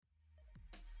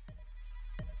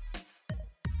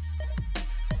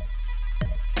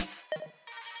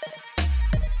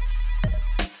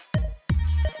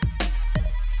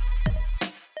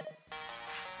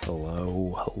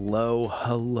Hello,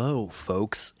 hello,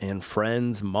 folks and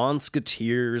friends,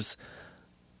 Monsketeers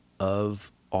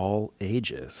of all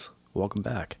ages. Welcome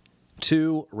back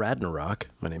to Ragnarok.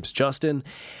 My name's Justin,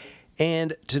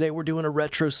 and today we're doing a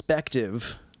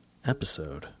retrospective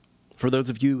episode. For those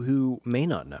of you who may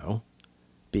not know,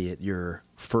 be it your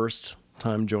first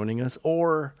time joining us,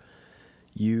 or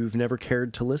you've never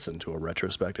cared to listen to a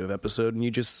retrospective episode and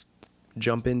you just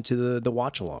jump into the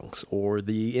watch-alongs or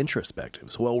the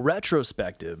introspectives. Well,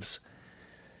 retrospectives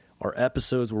are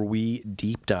episodes where we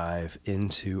deep dive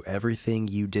into everything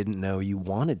you didn't know you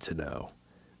wanted to know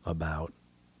about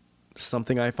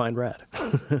something I find rad.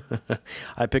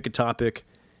 I pick a topic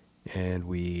and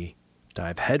we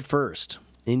dive headfirst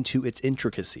into its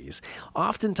intricacies.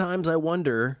 Oftentimes I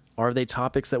wonder, are they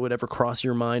topics that would ever cross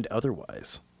your mind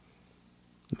otherwise?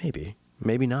 Maybe,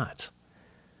 maybe not.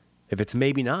 If it's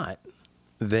maybe not,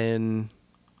 then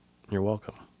you're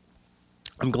welcome.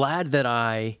 I'm glad that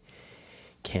I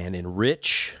can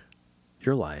enrich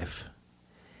your life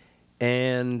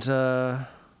and,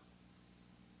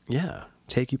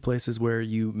 take you places where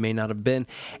you may not have been.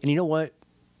 And you know what?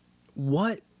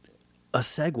 What a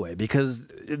segue, because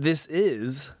this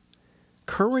is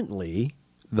currently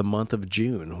the month of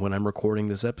June when I'm recording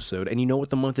this episode. And you know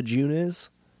what the month of June is?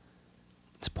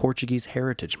 It's Portuguese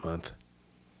Heritage Month.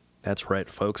 That's right,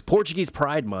 folks. Portuguese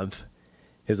Pride Month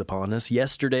is upon us.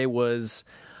 Yesterday was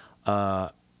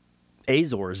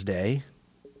Azores Day,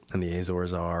 and the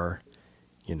Azores are,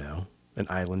 an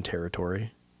island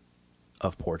territory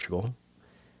of Portugal,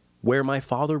 where my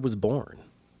father was born,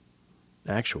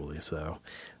 actually. So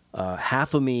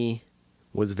half of me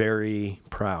was very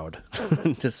proud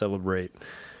to celebrate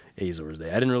Azores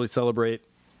Day. I didn't really celebrate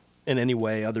in any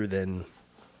way other than,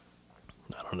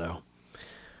 I don't know,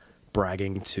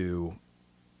 bragging to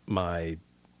my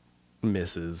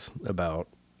missus about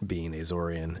being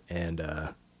Azorian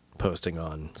and posting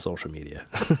on social media.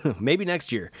 Maybe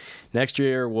next year. Next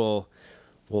year we'll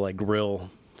like grill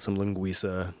some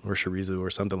linguiça or chorizo or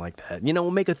something like that. We'll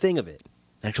make a thing of it.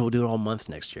 Actually, we'll do it all month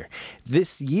next year.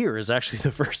 This year is actually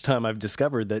the first time I've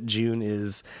discovered that June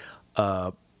is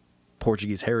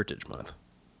Portuguese Heritage Month.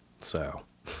 So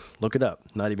look it up.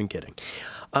 Not even kidding.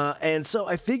 And so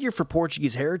I figure for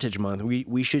Portuguese Heritage Month,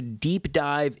 we should deep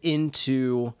dive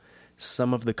into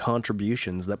some of the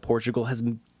contributions that Portugal has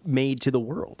made to the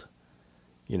world.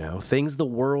 Things the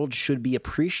world should be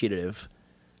appreciative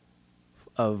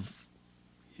of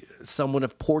someone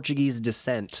of Portuguese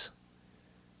descent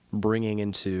bringing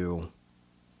into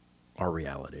our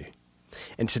reality.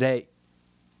 And today,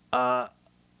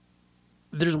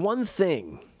 there's one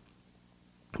thing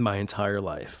my entire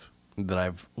life that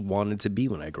I've wanted to be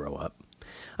when I grow up.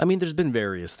 I mean, there's been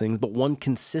various things, but one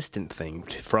consistent thing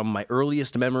from my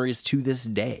earliest memories to this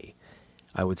day,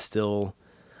 I still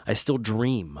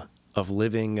dream of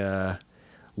living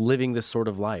this sort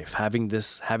of life, having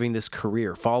this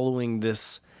career, following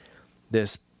this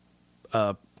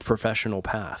professional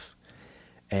path,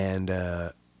 and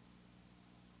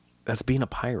that's being a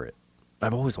pirate.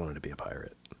 I've always wanted to be a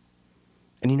pirate.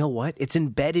 And you know what? It's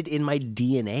embedded in my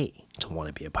DNA to want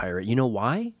to be a pirate. You know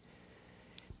why?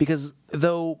 Because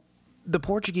though the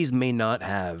Portuguese may not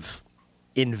have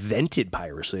invented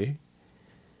piracy,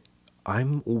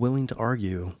 I'm willing to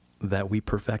argue that we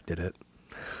perfected it.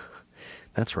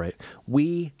 That's right.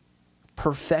 We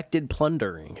perfected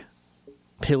plundering,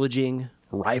 pillaging,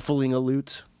 rifling a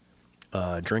loot,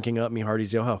 drinking up me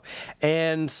hearties yo-ho.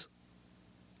 And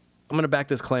I'm going to back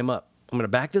this claim up.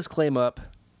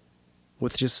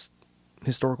 With just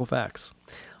historical facts.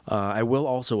 I will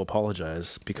also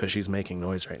apologize because she's making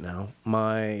noise right now.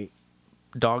 My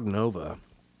dog Nova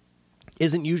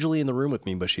isn't usually in the room with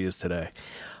me, but she is today.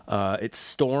 It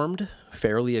stormed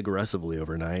fairly aggressively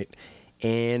overnight,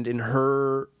 and in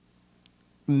her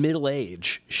middle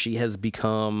age, she has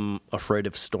become afraid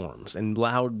of storms and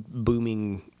loud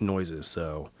booming noises.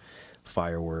 So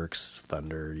fireworks,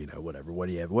 thunder,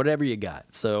 whatever you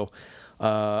got. So,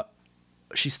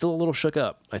 she's still a little shook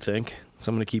up, I think. So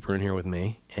I'm going to keep her in here with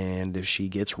me. And if she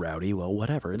gets rowdy, well,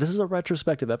 whatever. This is a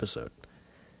retrospective episode.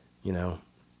 I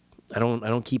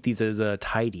don't keep these as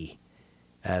tidy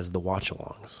as the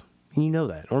watch-alongs. And you know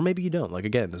that. Or maybe you don't. Like,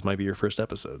 again, this might be your first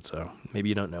episode, so maybe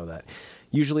you don't know that.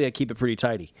 Usually I keep it pretty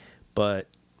tidy. But,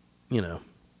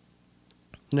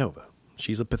 Nova,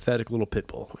 she's a pathetic little pit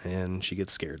bull, and she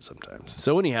gets scared sometimes.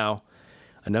 So anyhow,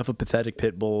 enough of pathetic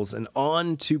pit bulls, and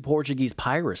on to Portuguese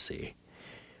piracy.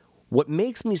 What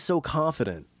makes me so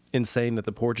confident in saying that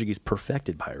the Portuguese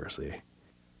perfected piracy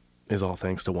is all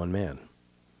thanks to one man.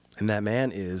 And that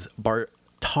man is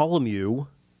Bartholomew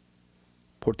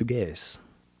Portuguese.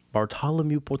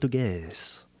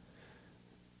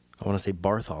 I want to say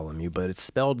Bartholomew, but it's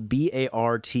spelled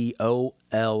Bartolomeu.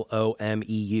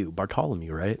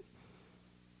 Bartholomew, right?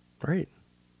 Right.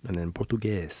 And then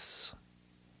Portuguese.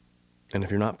 And if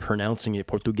you're not pronouncing it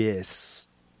Portuguese,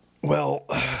 well,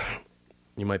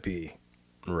 you might be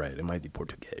right. It might be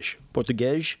Portuguese.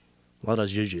 Portuguese? A lot of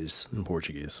zhuzhes in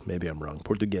Portuguese. Maybe I'm wrong.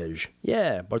 Portuguese.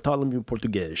 Yeah, Bartholomew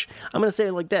Portuguese. I'm going to say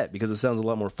it like that because it sounds a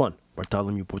lot more fun.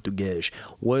 Bartholomew Portuguese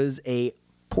was a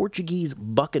Portuguese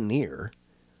buccaneer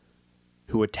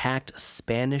who attacked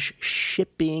Spanish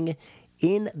shipping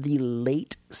in the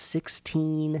late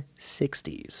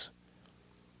 1660s.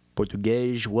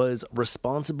 Portuguese was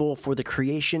responsible for the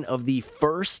creation of the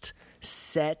first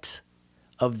set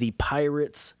of the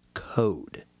Pirates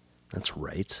Code. That's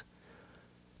right.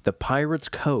 The Pirates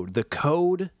Code. The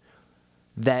code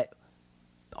that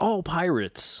all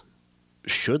pirates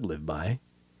should live by.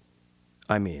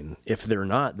 I mean, if they're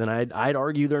not, then I'd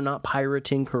argue they're not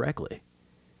pirating correctly.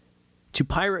 To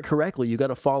pirate correctly, you got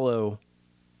to follow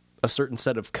a certain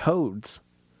set of codes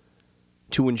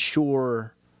to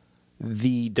ensure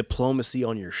the diplomacy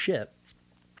on your ship.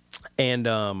 And,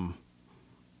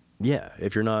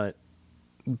 if you're not...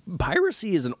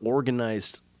 Piracy is an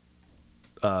organized...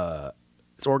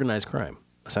 it's organized crime,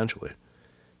 essentially.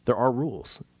 There are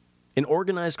rules. In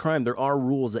organized crime, there are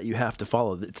rules that you have to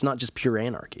follow. It's not just pure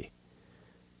anarchy.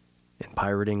 And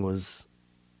pirating was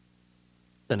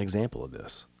an example of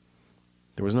this.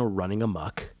 There was no running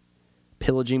amok,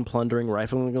 pillaging, plundering,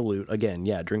 rifling the loot. Again,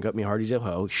 yeah, drink up me hearties, yo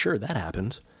ho. Sure, that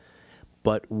happens.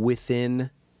 But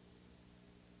within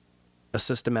a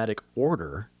systematic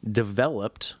order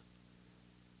developed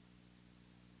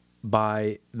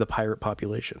by the pirate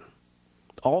population.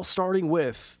 All starting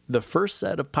with the first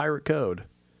set of pirate code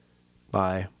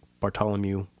by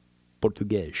Bartholomew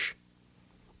Portuguese.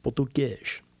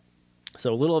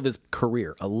 So a little of his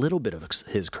career, a little bit of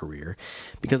his career,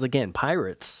 because again,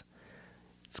 pirates,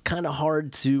 it's kind of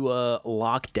hard to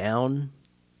lock down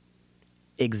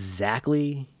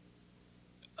exactly,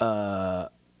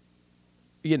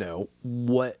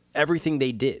 what everything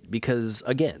they did, because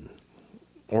again,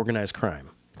 organized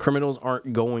crime. Criminals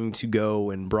aren't going to go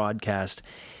and broadcast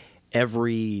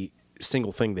every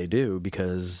single thing they do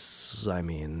because, I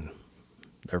mean,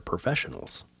 they're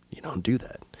professionals. You don't do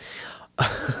that.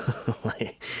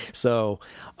 So,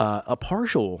 a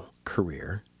partial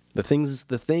career, the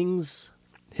things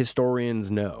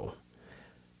historians know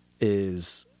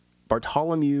is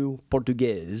Bartholomew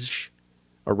Portuguese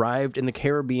arrived in the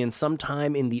Caribbean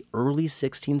sometime in the early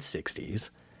 1660s,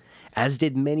 as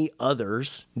did many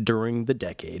others during the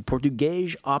decade.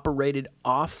 Portuguese operated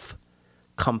off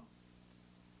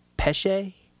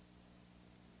Campeche,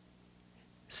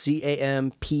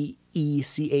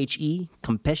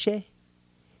 Campeche,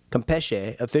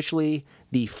 Campeche, officially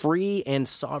the free and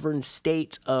sovereign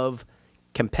state of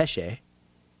Campeche.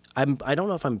 I don't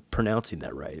know if I'm pronouncing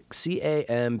that right. Campeche.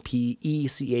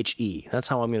 That's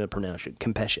how I'm going to pronounce it.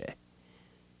 Campeche.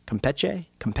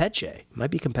 Campeche.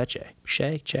 Might be Campeche.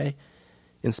 Che.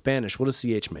 In Spanish, what does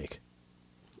CH make?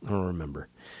 I don't remember.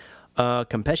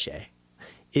 Campeche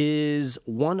is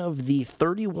one of the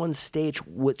 31 states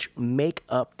which make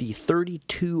up the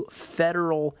 32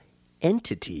 federal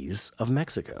entities of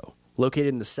Mexico. Located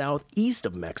in the southeast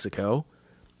of Mexico,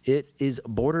 it is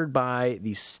bordered by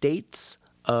the states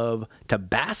of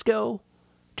Tabasco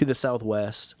to the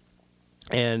southwest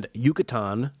and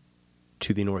Yucatan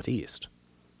to the northeast.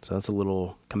 So that's a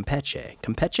little Campeche.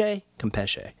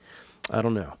 Campeche? I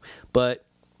don't know. But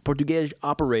Portuguese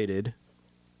operated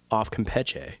off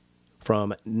Campeche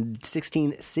from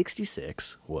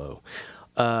 1666, to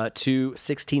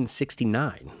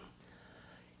 1669.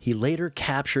 He later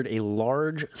captured a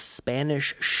large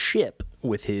Spanish ship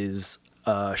with his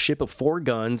ship of 4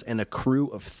 guns and a crew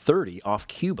of 30 off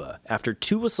Cuba after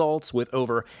 2 assaults with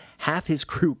over half his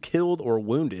crew killed or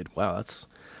wounded. Wow, that's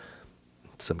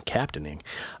some captaining.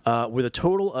 With a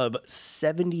total of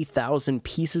 70,000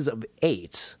 pieces of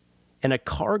 8 and a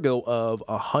cargo of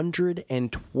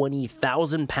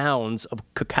 120,000 pounds of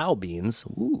cacao beans.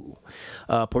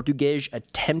 Portuguese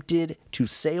attempted to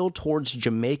sail towards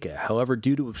Jamaica. However,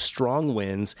 due to strong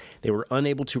winds, they were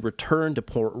unable to return to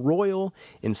Port Royal,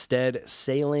 instead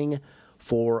sailing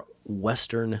for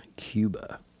western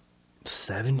Cuba.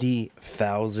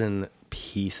 70,000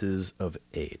 pieces of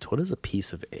 8. What is a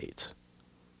piece of 8?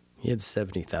 He had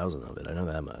 70,000 of it. I know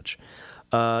that much.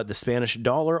 The Spanish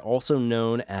dollar, also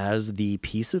known as the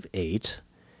piece of 8,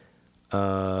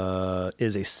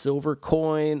 is a silver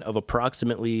coin of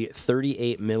approximately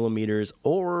 38 millimeters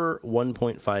or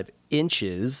 1.5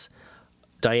 inches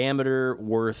diameter,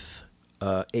 worth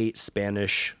 8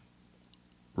 Spanish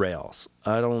reals.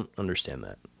 I don't understand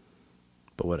that.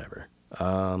 but whatever.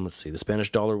 Let's see. The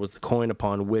Spanish dollar was the coin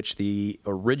upon which the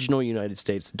original United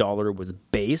States dollar was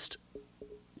based.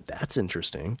 That's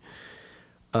interesting.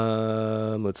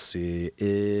 Let's see.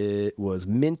 It was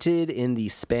minted in the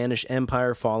Spanish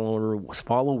Empire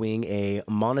following a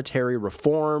monetary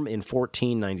reform in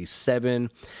 1497,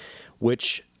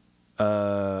 which,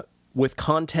 with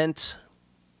content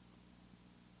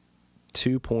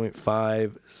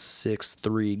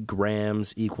 2.563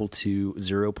 grams equal to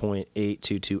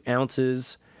 0.822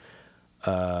 ounces.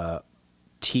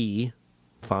 T,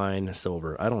 fine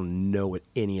silver. I don't know what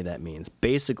any of that means.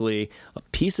 Basically, a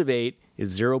piece of 8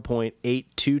 is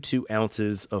 0.822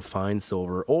 ounces of fine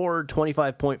silver, or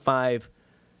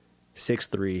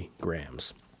 25.563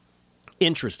 grams.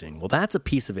 Interesting. Well, that's a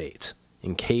piece of 8,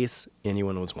 in case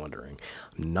anyone was wondering.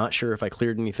 I'm not sure if I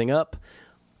cleared anything up,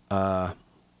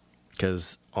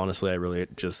 because honestly, I really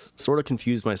just sort of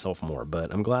confused myself more,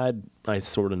 but I'm glad I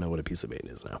sort of know what a piece of 8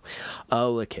 is now.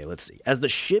 Okay, let's see. As the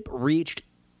ship reached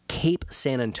Cape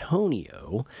San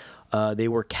Antonio, they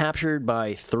were captured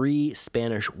by 3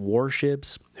 Spanish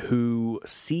warships who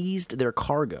seized their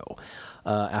cargo.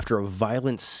 After a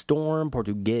violent storm,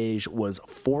 Portuguese was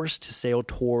forced to sail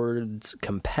towards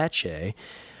Campeche,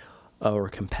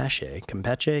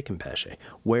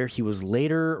 where he was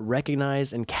later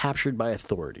recognized and captured by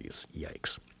authorities.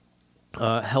 Yikes.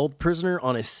 Held prisoner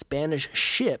on a Spanish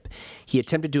ship, he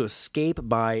attempted to escape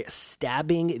by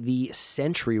stabbing the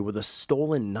sentry with a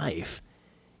stolen knife.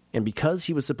 And because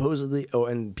he supposedly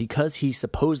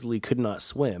could not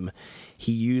swim,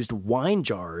 he used wine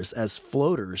jars as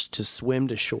floaters to swim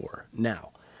to shore.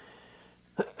 Now,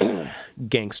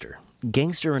 gangster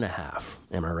and a half,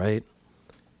 am I right?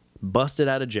 Busted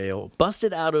out of jail.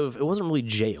 It wasn't really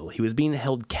jail. He was being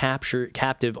held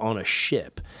captive on a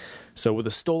ship. So with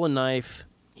a stolen knife,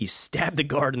 he stabbed the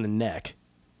guard in the neck.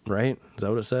 Right? Is that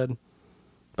what it said?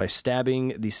 By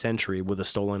stabbing the sentry with a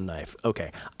stolen knife.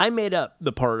 Okay. I made up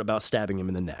the part about stabbing him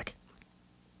in the neck.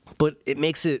 But it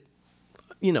makes it,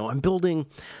 I'm building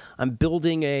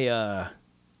a,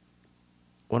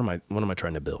 what am I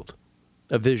trying to build?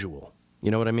 A visual.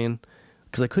 You know what I mean?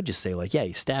 Because I could just say like, yeah,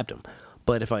 he stabbed him.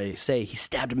 But if I say he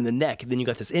stabbed him in the neck, then you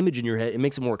got this image in your head, it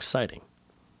makes it more exciting.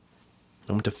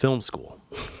 I went to film school.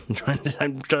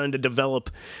 I'm trying to develop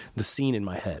the scene in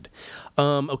my head.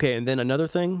 Okay, and then another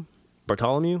thing,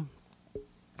 Bartholomew,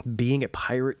 being a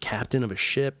pirate captain of a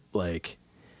ship, like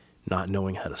not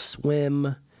knowing how to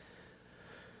swim,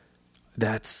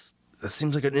 that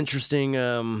seems like an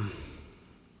interesting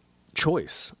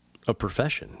choice of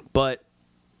profession. But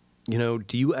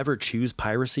do you ever choose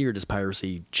piracy, or does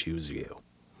piracy choose you?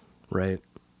 Right?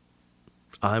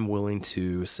 I'm willing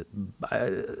to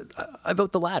I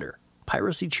vote the latter.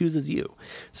 Piracy chooses you.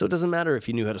 So it doesn't matter if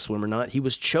you knew how to swim or not. He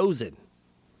was chosen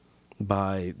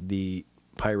by the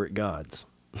pirate gods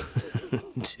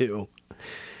to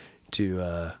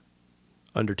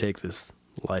undertake this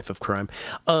life of crime.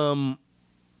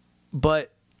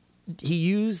 But he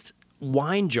used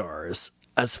wine jars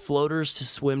as floaters to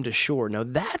swim to shore. Now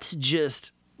that's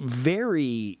just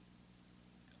very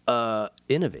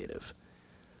innovative.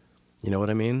 You know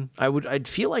what I mean? I'd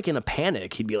feel like in a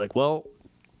panic, he'd be like, well,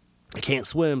 I can't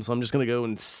swim, so I'm just going to go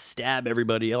and stab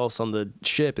everybody else on the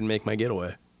ship and make my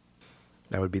getaway.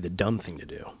 That would be the dumb thing to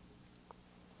do.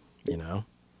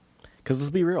 Because let's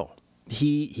be real.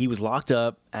 He was locked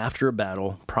up after a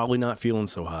battle, probably not feeling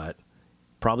so hot.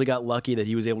 Probably got lucky that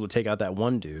he was able to take out that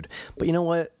one dude. But you know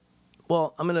what?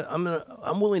 Well,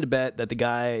 I'm willing to bet that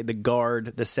the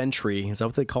guard, the sentry, is that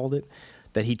what they called it?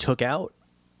 That he took out,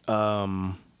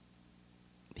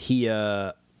 he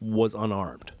was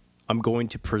unarmed. I'm going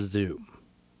to presume,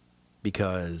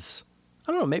 because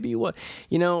I don't know, maybe what,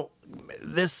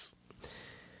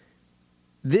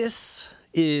 this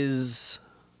is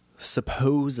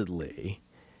supposedly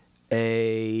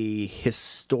a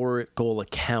historical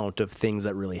account of things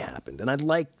that really happened, and I'd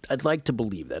like to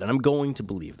believe that, and I'm going to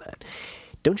believe that.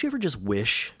 Don't you ever just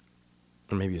wish,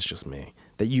 or maybe it's just me,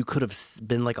 that you could have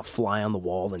been like a fly on the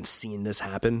wall and seen this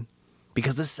happen?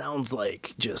 Because this sounds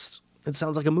like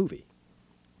a movie.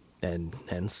 And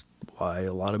hence why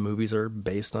a lot of movies are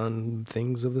based on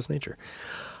things of this nature.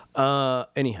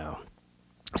 Anyhow,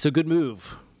 so good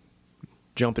move.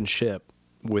 Jumping ship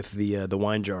with the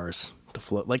wine jars to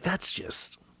float. Like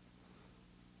that's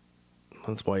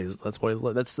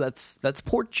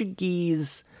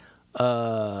Portuguese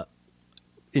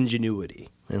ingenuity.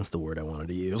 That's the word I wanted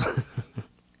to use.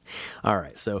 All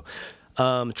right, so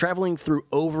traveling through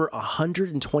over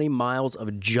 120 miles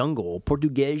of jungle,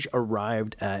 Portuguese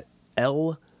arrived at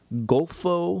El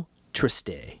Golfo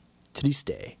Triste.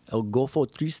 El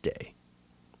Golfo Triste.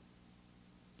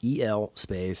 E-L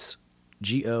space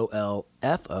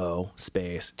Golfo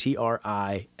space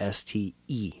Triste.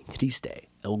 Triste.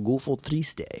 El Golfo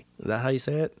Triste. Is that how you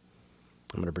say it?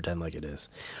 I'm going to pretend like it is.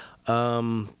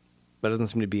 There doesn't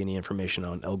seem to be any information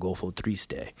on El Golfo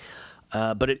Triste.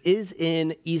 But it is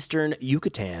in eastern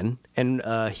Yucatan, and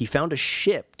he found a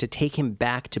ship to take him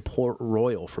back to Port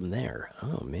Royal from there.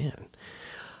 Oh, man.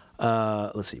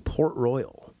 Let's see. Port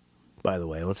Royal, by the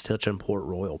way. Let's touch on Port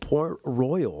Royal. Port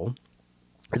Royal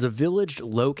is a village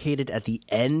located at the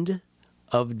end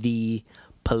of the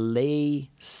Palais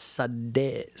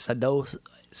Sadose.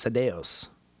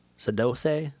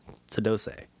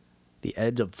 The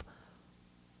edge of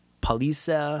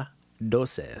Palisa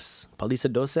Doses.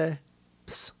 Palisa Dose? I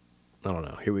don't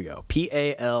know. Here we go.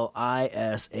 Palisadoes.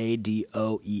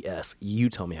 You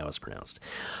tell me how it's pronounced.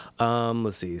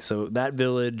 Let's see. So that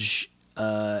village,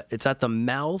 it's at the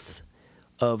mouth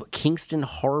of Kingston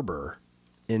Harbor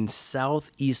in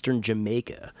southeastern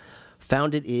Jamaica.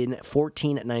 Founded in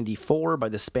 1494 by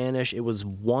the Spanish, it was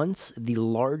once the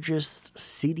largest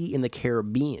city in the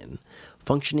Caribbean,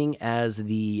 functioning as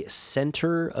the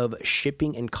center of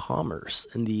shipping and commerce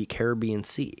in the Caribbean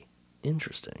Sea.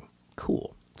 Interesting.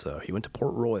 Cool. So he went to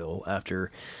Port Royal after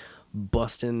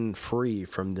busting free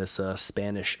from this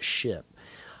Spanish ship.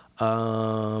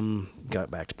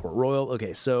 Got back to Port Royal.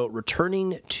 Okay, so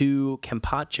returning to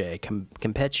Campeche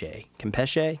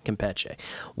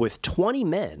with 20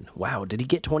 men. Wow, did he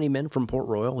get 20 men from Port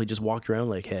Royal? He just walked around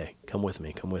like, hey, come with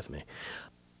me.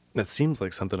 That seems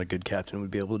like something a good captain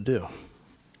would be able to do.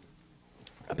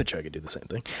 I bet you I could do the same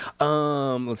thing.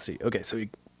 Let's see. Okay, so he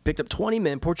picked up 20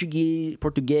 men. Portuguese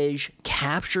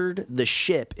captured the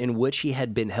ship in which he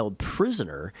had been held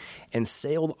prisoner and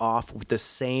sailed off with the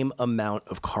same amount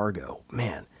of cargo.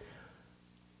 Man,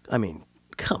 I mean,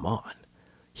 come on.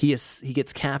 He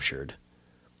gets captured,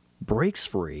 breaks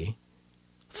free,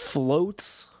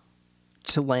 floats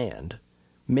to land,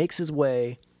 makes his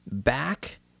way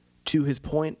back to his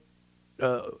point,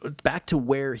 back to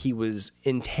where he was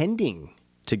intending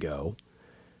to go.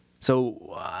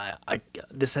 So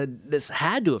this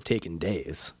had to have taken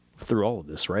days through all of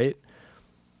this, right?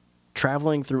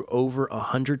 Traveling through over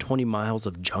 120 miles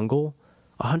of jungle,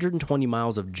 120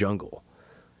 miles of jungle.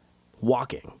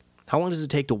 Walking. How long does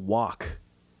it take to walk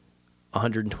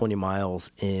 120 miles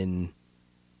in,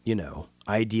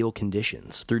 ideal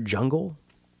conditions through jungle?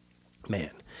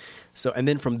 Man. So, and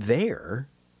then from there,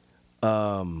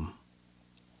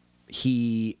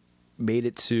 he made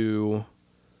it to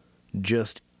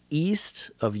just east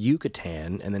of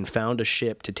Yucatan and then found a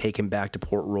ship to take him back to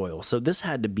Port Royal. So this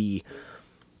had to be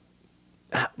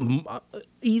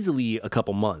easily a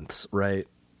couple months, right?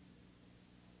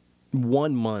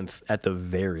 1 month at the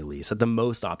very least. At the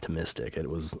most optimistic, it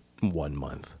was 1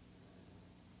 month.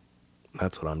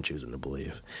 That's what I'm choosing to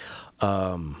believe.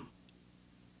 So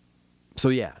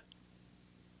yeah.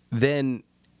 Then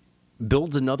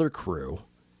builds another crew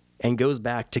and goes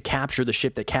back to capture the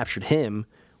ship that captured him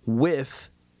with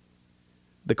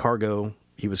the cargo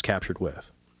he was captured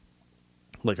with.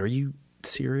 Like, are you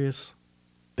serious?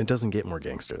 It doesn't get more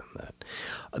gangster than that.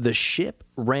 The ship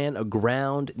ran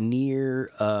aground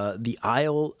near the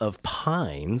Isle of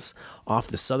Pines off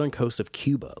the southern coast of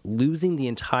Cuba, losing the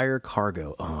entire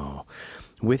cargo. Oh.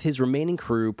 With his remaining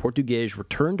crew, Portuguese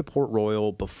returned to Port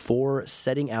Royal before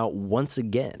setting out once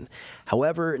again.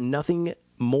 However, nothing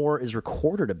more is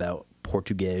recorded about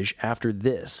Portuguese after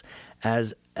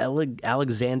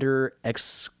Alexander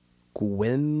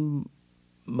Exquemelin.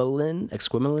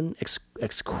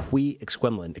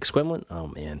 Oh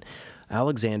man,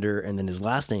 Alexander, and then his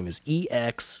last name is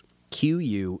Exquemelin.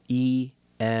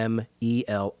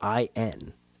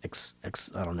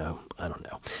 I don't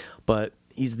know, but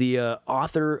he's the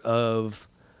author of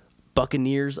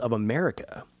Buccaneers of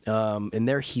America. And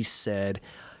there he said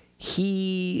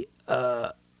he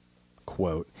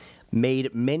quote,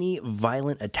 made many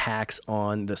violent attacks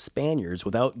on the Spaniards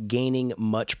without gaining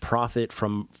much profit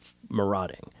from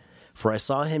marauding. For I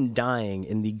saw him dying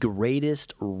in the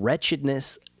greatest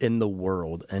wretchedness in the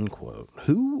world, end quote.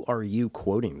 Who are you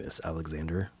quoting this,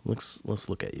 Alexander? Let's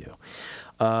look at you.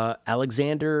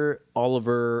 Alexander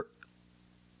Oliver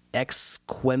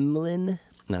Exquemelin,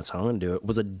 that's how I'm going to do it,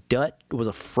 was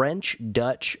a French,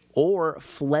 Dutch, or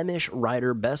Flemish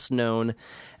writer best known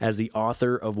as the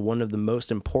author of one of the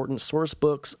most important source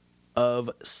books of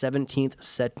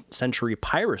 17th century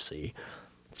piracy,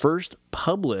 first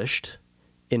published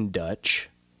in Dutch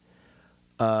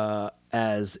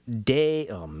as De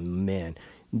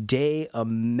Amerikanische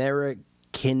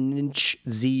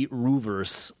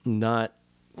Roovers.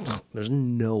 There's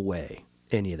no way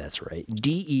any of that's right.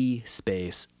 DE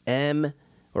space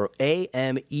or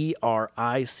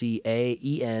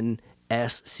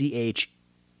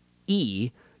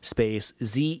AMERICAENSCHE space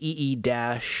ZEE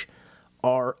dash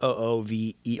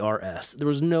ROOVERS. There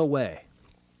was no way.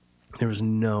 There was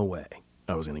no way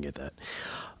I was going to get that.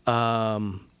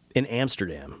 In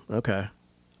Amsterdam. Okay.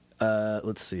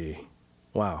 Let's see.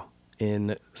 Wow. In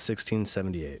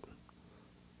 1678.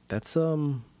 That's,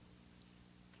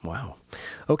 wow.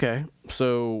 Okay.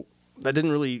 So that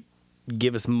didn't really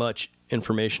give us much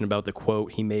information about the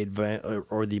quote he made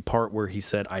or the part where he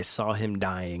said, I saw him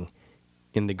dying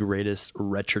in the greatest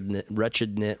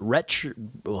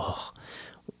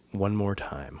one more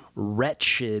time.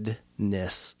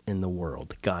 Wretchedness in the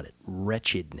world. Got it.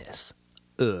 Wretchedness.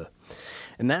 Ugh.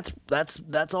 And that's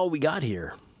all we got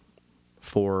here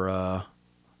for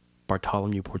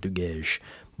Bartholomew Portugues.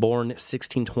 Born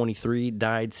 1623,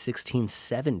 died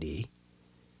 1670.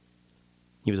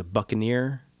 He was a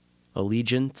buccaneer,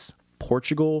 allegiance,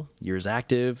 Portugal, years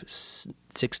active,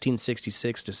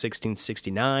 1666 to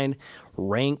 1669,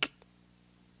 rank,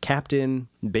 captain,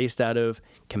 based out of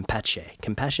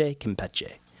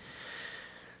Campeche.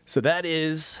 So that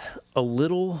is a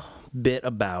little bit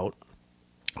about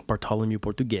Bartholomew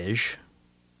Portugues,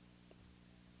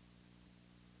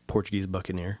 Portuguese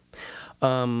buccaneer,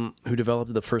 who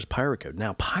developed the first pirate code.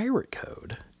 Now, pirate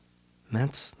code,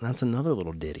 that's another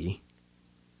little ditty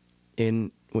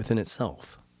within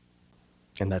itself.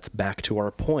 And that's back to our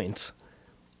point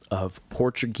of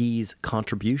Portuguese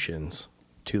contributions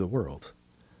to the world.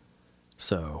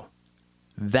 So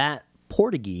that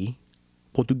Portuguese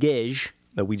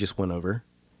that we just went over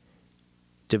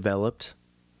developed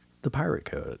the pirate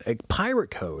code. A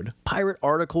pirate code, pirate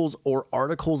articles or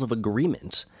articles of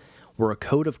agreement, were a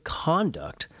code of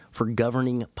conduct for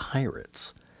governing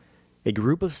pirates. A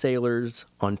group of sailors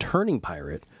on turning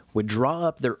pirate would draw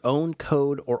up their own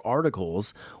code or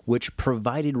articles which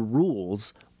provided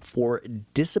rules for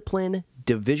discipline,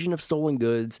 division of stolen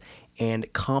goods,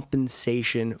 and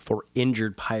compensation for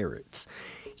injured pirates.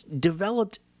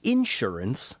 Developed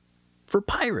insurance for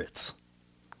pirates.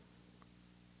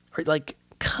 Like,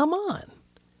 come on.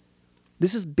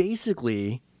 This is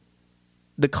basically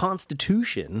the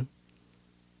Constitution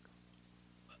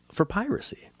for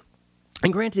piracy.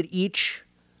 And granted, each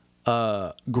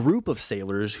group of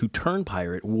sailors who turn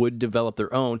pirate would develop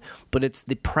their own, but it's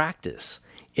the practice.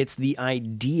 It's the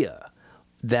idea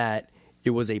that it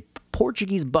was a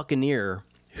Portuguese buccaneer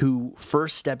who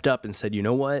first stepped up and said, you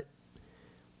know what?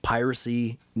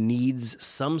 Piracy needs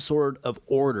some sort of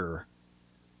order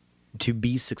to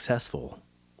be successful.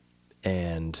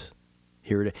 And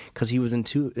here it is. Because he was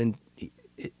intuitive,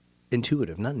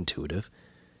 not intuitive,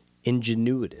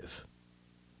 ingenuitive.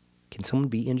 Can someone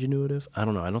be ingenuitive? I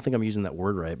don't know. I don't think I'm using that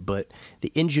word right. But the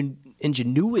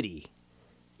ingenuity,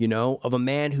 of a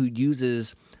man who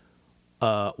uses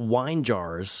wine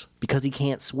jars because he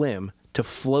can't swim to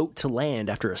float to land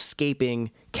after escaping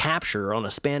capture on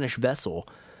a Spanish vessel.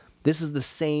 This is the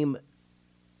same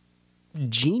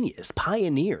genius,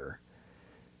 pioneer,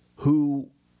 who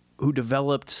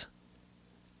developed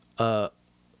the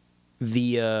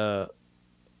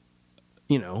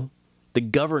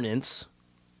governance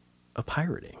of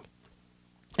pirating.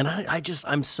 And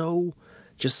I'm so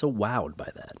wowed by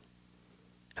that.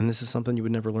 And this is something you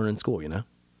would never learn in school, And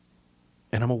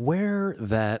I'm aware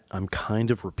that I'm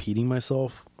kind of repeating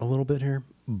myself a little bit here,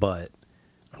 but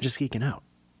I'm just geeking out.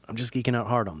 I'm just geeking out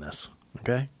hard on this,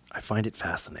 okay? I find it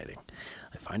fascinating.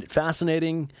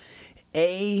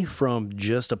 A, from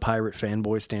just a pirate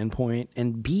fanboy standpoint,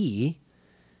 and B,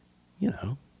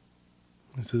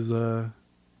 this is my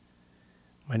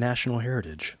national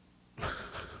heritage.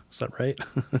 Is that right?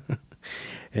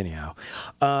 Anyhow.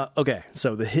 Okay,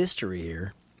 so the history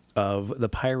here of the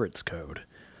Pirates Code.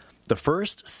 The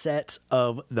first set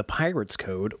of the Pirates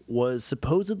Code was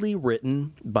supposedly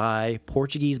written by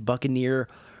Portuguese buccaneer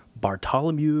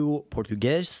Bartholomew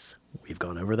Portugues. We've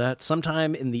gone over that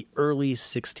sometime in the early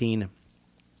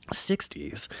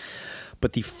 1660s.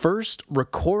 But the first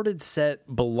recorded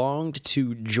set belonged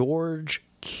to George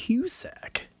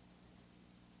Cusack.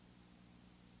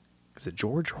 Is it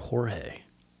George or Jorge?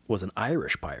 Was an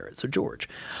Irish pirate, so George,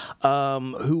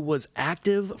 who was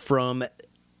active from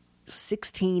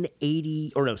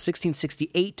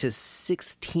 1668 to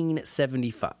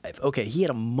 1675. Okay, he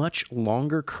had a much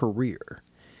longer career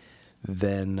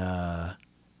than our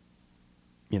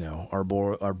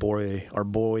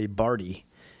boy Barty.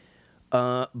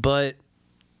 But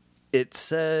it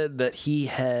said that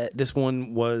this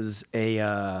one was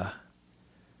the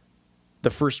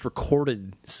first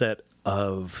recorded set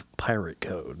of pirate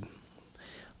code.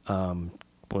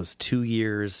 Was 2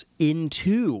 years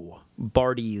into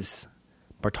Barty's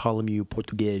Bartholomew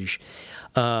Portugues,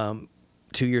 2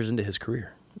 years into his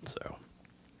career. So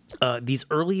these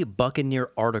early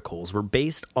buccaneer articles were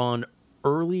based on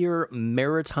earlier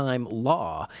maritime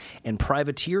law and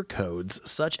privateer codes,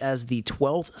 such as the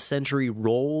 12th century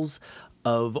rolls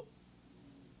of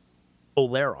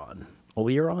Oleron.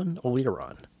 Oleron?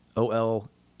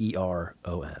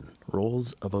 O-L-E-R-O-N.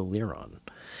 Rolls of Oleron.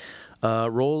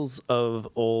 Rolls of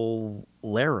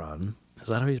Oleron. Is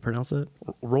that how you pronounce it?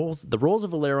 The Rolls of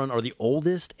Oleron are the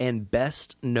oldest and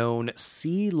best known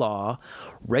sea law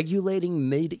regulating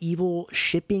medieval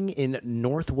shipping in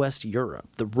Northwest Europe.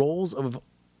 The Rolls of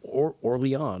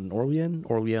Orleans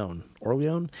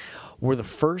were the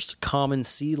first common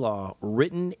sea law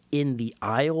written in the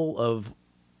Isle of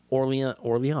Orleans,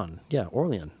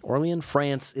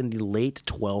 France in the late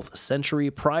 12th century,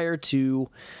 prior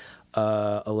to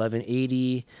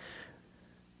 1180.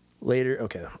 Later,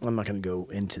 okay, I'm not going to go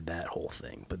into that whole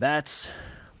thing, but that's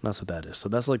what that is. So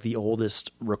that's like the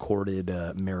oldest recorded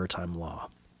maritime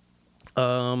law.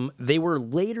 They were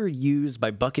later used by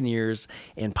buccaneers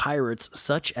and pirates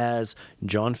such as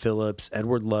John Phillips,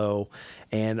 Edward Lowe,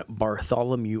 and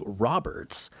Bartholomew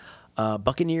Roberts.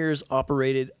 Buccaneers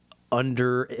operated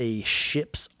under a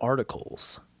ship's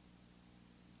articles.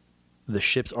 The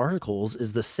ship's articles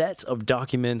is the set of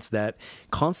documents that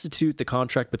constitute the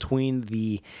contract between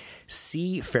the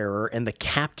seafarer and the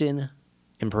captain,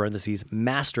 in parentheses,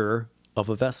 master of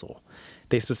a vessel.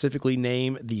 They specifically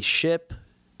name the ship,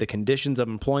 the conditions of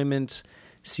employment,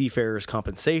 seafarer's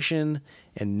compensation,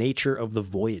 and nature of the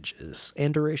voyages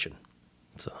and duration.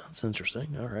 So that's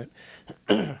interesting. All right.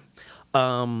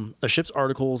 A ship's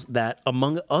articles that,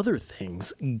 among other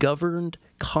things, governed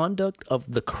conduct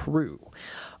of the crew.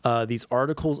 These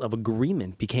articles of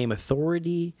agreement became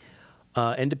authority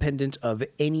independent of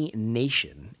any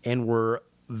nation and were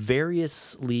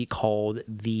variously called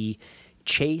the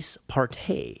chasse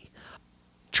partie,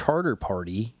 charter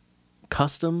party,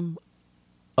 custom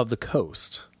of the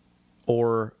coast,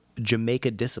 or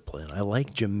Jamaica discipline. I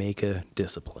like Jamaica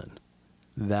discipline.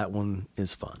 That one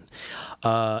is fun.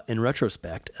 In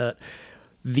retrospect,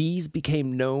 these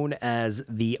became known as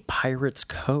the Pirate's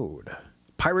Code.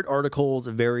 Pirate articles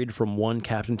varied from one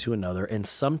captain to another, and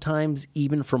sometimes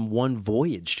even from one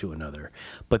voyage to another,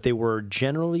 but they were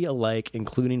generally alike,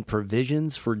 including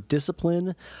provisions for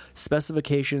discipline,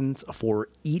 specifications for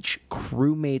each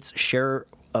crewmate's share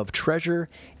of treasure,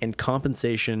 and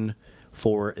compensation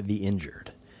for the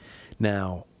injured.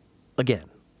 Now, again,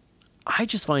 I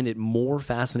just find it more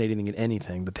fascinating than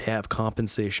anything that they have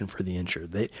compensation for the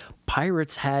injured.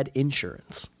 Pirates had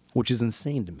insurance, which is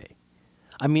insane to me.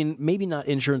 I mean, maybe not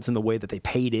insurance in the way that they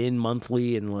paid in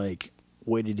monthly and like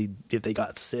waited if they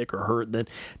got sick or hurt. Then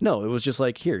no, it was just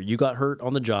like, here, you got hurt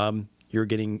on the job, you're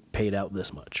getting paid out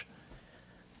this much.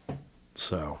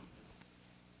 So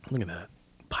look at that.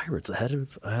 Pirates ahead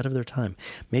of their time.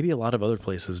 Maybe a lot of other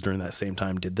places during that same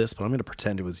time did this, but I'm going to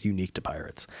pretend it was unique to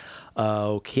pirates.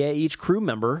 Okay, each crew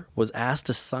member was asked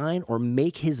to sign or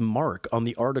make his mark on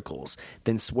the articles,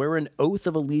 then swear an oath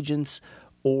of allegiance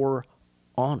or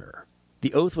honor.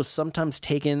 The oath was sometimes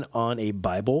taken on a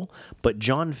Bible, but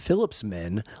John Phillips'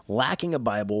 men, lacking a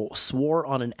Bible, swore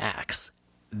on an axe.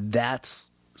 That's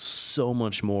so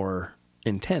much more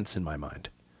intense in my mind.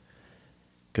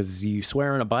 Because you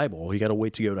swear on a Bible, you got to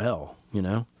wait to go to hell, you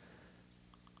know?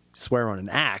 Swear on an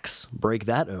axe, break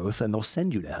that oath, and they'll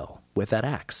send you to hell with that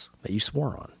axe that you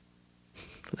swore on.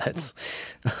 That's,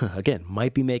 again,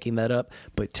 might be making that up,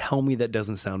 but tell me that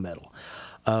doesn't sound metal.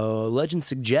 Legend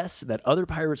suggests that other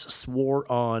pirates swore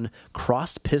on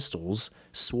crossed pistols,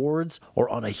 swords, or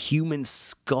on a human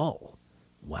skull.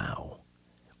 Wow.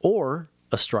 Or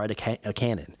astride a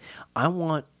cannon. I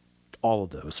want all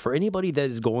of those. For anybody that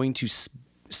is going to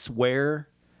swear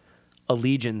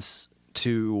allegiance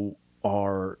to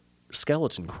our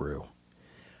skeleton crew,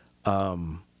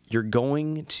 you're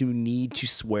going to need to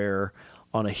swear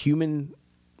on a human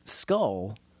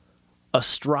skull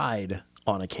astride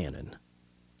on a cannon.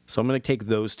 So I'm going to take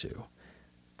those two.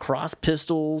 Cross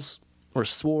pistols or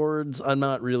swords, I'm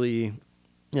not really,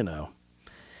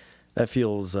 that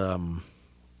feels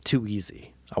too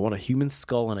easy. I want a human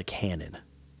skull and a cannon.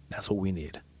 That's what we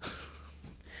need.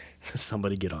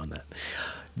 Somebody get on that.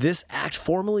 This act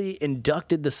formally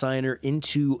inducted the signer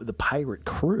into the pirate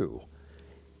crew,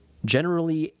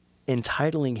 generally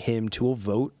entitling him to a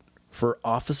vote for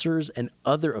officers and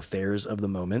other affairs of the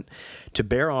moment, to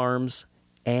bear arms,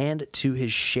 and to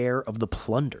his share of the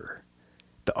plunder.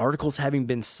 The articles having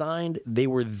been signed, they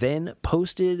were then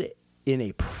posted in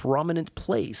a prominent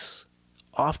place,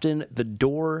 often the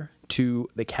door to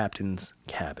the captain's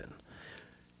cabin.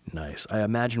 Nice. I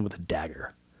imagine with a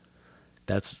dagger.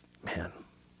 Man,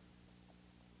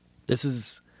 this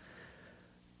is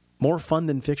more fun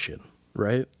than fiction,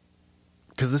 right?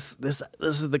 Because this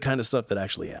is the kind of stuff that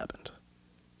actually happened.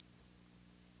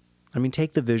 I mean,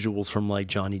 take the visuals from like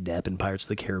Johnny Depp and Pirates of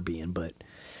the Caribbean, but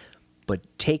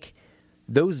take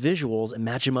those visuals and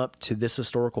match them up to this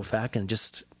historical fact, and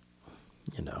just,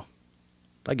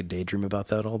 I could daydream about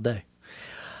that all day.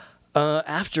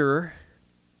 After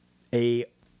a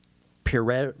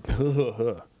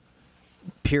piratical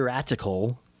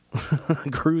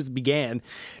cruise began,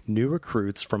 new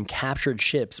recruits from captured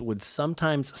ships would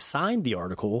sometimes sign the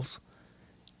articles,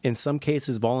 in some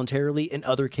cases voluntarily, in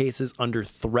other cases under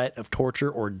threat of torture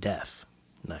or death.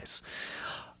 Nice.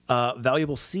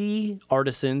 Valuable sea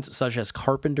artisans, such as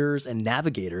carpenters and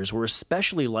navigators, were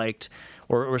especially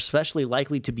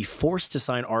likely to be forced to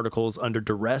sign articles under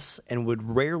duress, and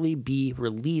would rarely be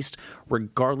released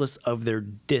regardless of their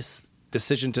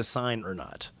decision to sign or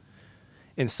not.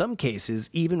 In some cases,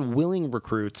 even willing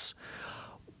recruits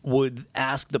would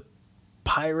ask the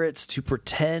pirates to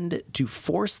pretend to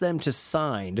force them to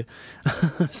sign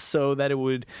so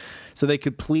they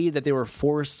could plead that they were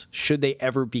forced should they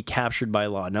ever be captured by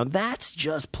law. Now that's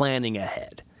just planning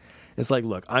ahead. It's like,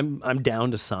 look, I'm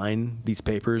down to sign these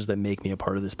papers that make me a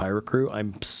part of this pirate crew.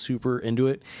 I'm super into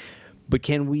it. But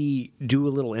can we do a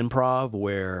little improv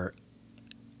where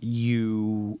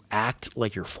you act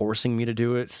like you're forcing me to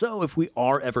do it? So if we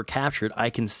are ever captured, I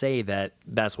can say that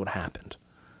that's what happened.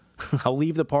 I'll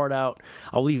leave the part out.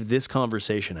 I'll leave this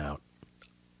conversation out.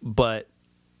 But,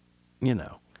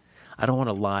 I don't want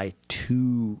to lie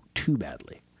too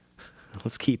badly.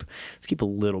 Let's keep a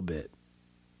little bit,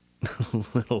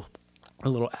 a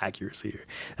little accuracy here.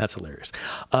 That's hilarious.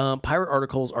 Pirate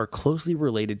articles are closely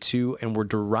related to and were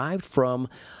derived from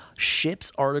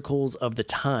ships' articles of the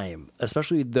time,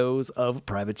 especially those of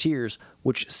privateers,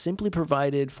 which simply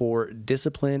provided for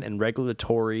discipline and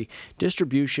regulatory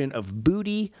distribution of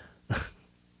booty.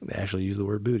 They actually use the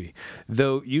word booty,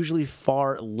 though usually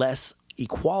far less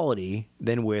equality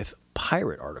than with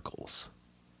pirate articles.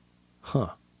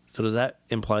 So does that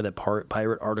imply that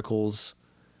pirate articles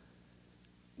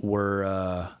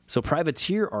were... So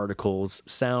privateer articles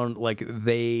sound like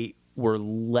they were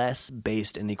less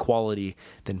based in equality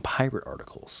than pirate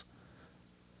articles.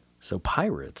 So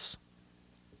pirates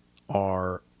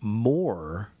are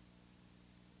more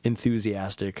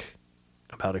enthusiastic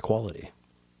about equality.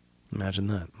 Imagine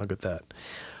that. Look at that.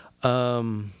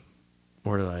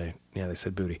 They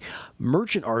said booty.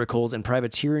 Merchant articles and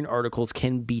privateering articles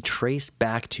can be traced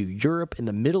back to Europe in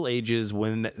the Middle Ages,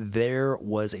 when there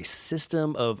was a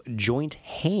system of joint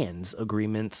hands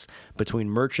agreements between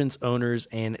merchants, owners,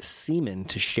 and seamen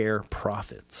to share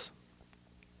profits.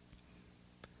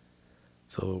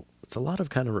 So it's a lot of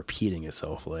kind of repeating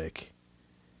itself. Like,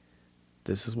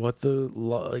 this is what the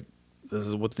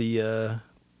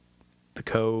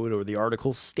code or the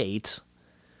articles state,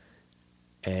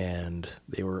 and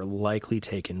they were likely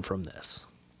taken from this.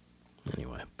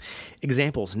 Anyway,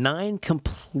 examples. 9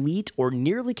 complete or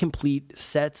nearly complete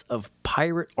sets of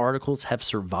pirate articles have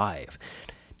survived,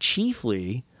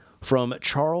 chiefly from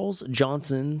Charles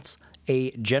Johnson's A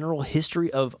General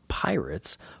History of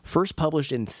Pirates, first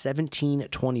published in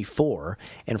 1724,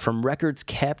 and from records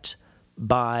kept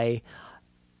by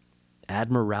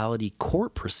Admiralty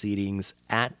court proceedings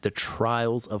at the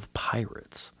trials of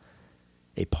pirates.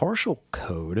 A partial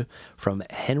code from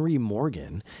Henry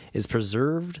Morgan is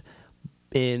preserved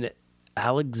in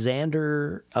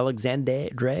Alexandre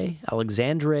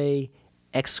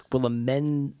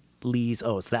Exquilimenli's,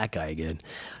 it's that guy again,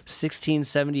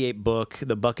 1678 book,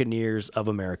 The Buccaneers of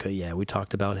America. Yeah, we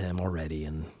talked about him already,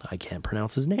 and I can't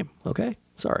pronounce his name. Okay,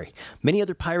 sorry. Many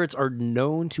other pirates are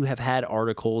known to have had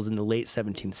articles in the late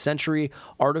 17th century.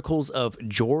 Articles of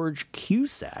George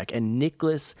Cusack and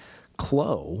Nicholas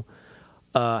Clow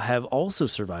have also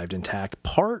survived intact.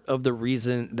 Part of the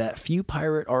reason that few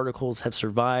pirate articles have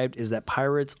survived is that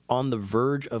pirates on the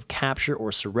verge of capture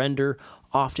or surrender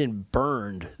often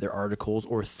burned their articles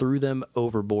or threw them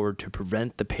overboard to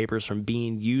prevent the papers from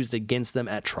being used against them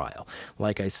at trial.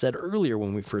 Like I said earlier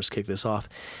when we first kicked this off,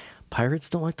 pirates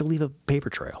don't like to leave a paper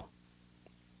trail.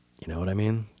 You know what I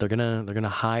mean? They're gonna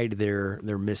hide their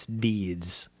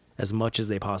misdeeds as much as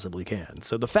they possibly can.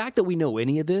 So the fact that we know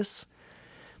any of this,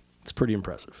 it's pretty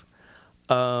impressive.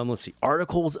 Let's see.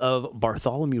 Articles of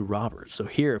Bartholomew Roberts. So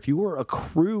here, if you were a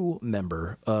crew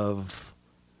member of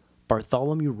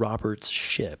Bartholomew Roberts'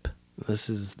 ship, this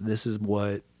is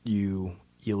what you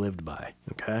lived by.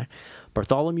 Okay,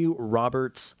 Bartholomew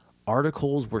Roberts'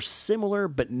 articles were similar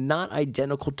but not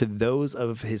identical to those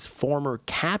of his former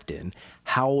captain,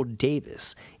 Howell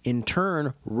Davis. In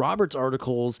turn, Roberts'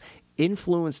 articles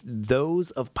influenced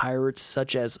those of pirates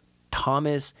such as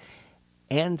Thomas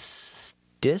Anstis,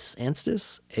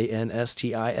 Anstis,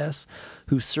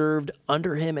 who served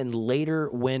under him and later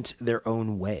went their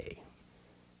own way.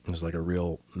 There's like a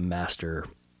real master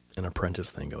and apprentice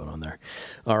thing going on there.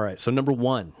 All right, so number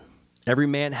 1. Every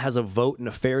man has a vote in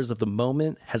affairs of the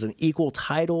moment, has an equal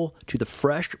title to the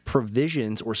fresh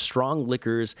provisions or strong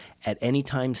liquors at any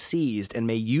time seized, and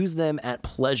may use them at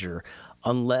pleasure,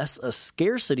 unless a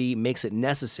scarcity makes it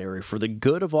necessary for the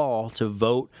good of all to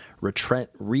vote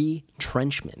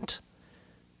retrenchment.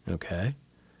 Okay?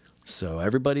 So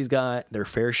everybody's got their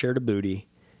fair share of booty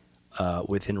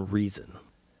within reason.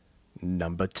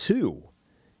 Number 2.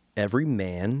 Every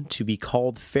man to be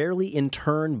called fairly in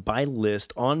turn by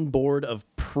list on board of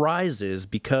prizes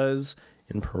because,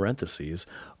 in parentheses,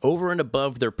 over and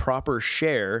above their proper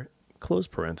share, close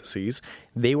parentheses,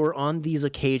 they were on these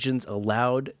occasions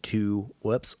allowed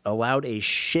a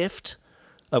shift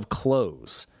of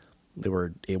clothes. They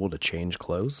were able to change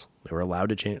clothes. They were allowed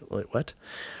to change, what?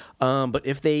 But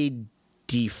if they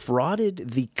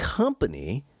defrauded the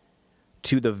company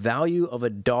to the value of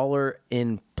 $1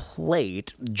 in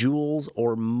plate, jewels,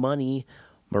 or money,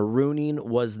 marooning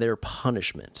was their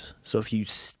punishment. So if you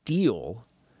steal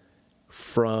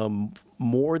from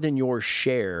more than your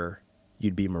share,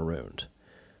 you'd be marooned.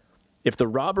 If the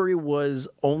robbery was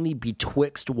only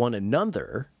betwixt one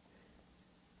another,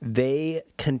 they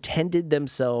contented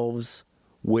themselves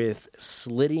with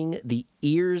slitting the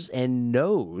ears and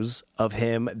nose of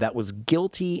him that was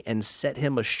guilty and set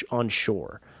him on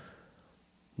shore.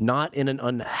 Not in an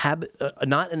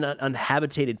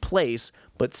unhabitated place,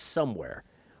 but somewhere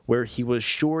where he was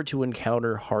sure to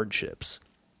encounter hardships.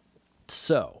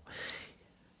 So,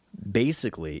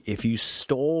 basically, if you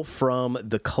stole from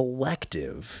the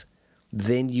collective,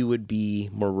 then you would be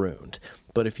marooned.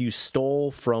 But if you stole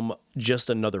from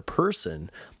just another person,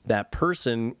 that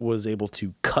person was able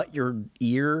to cut your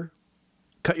ears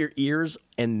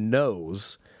and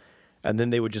nose, and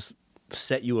then they would just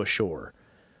set you ashore.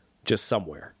 Just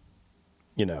somewhere,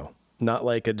 not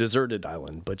like a deserted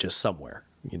island, but just somewhere.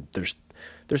 There's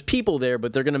people there,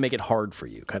 but they're going to make it hard for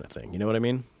you, kind of thing. You know what I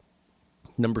mean?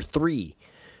 Number 3,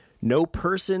 no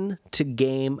person to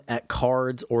game at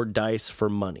cards or dice for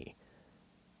money.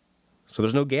 So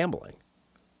there's no gambling.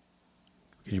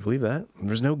 Can you believe that?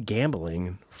 There's no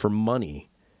gambling for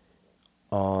money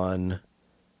on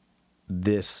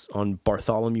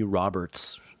Bartholomew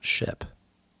Roberts' ship.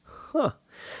 Huh.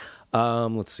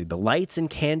 Let's see. The lights and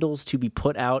candles to be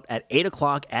put out at 8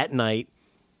 o'clock at night.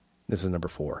 This is number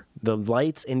 4. The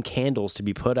lights and candles to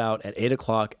be put out at 8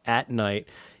 o'clock at night.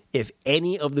 If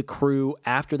any of the crew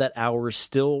after that hour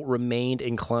still remained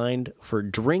inclined for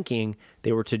drinking,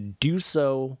 they were to do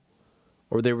so,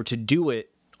 or they were to do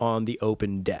it on the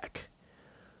open deck.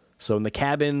 So in the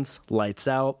cabins, lights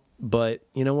out. But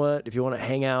you know what? If you want to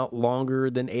hang out longer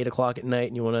than 8 o'clock at night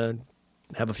and you want to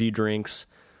have a few drinks,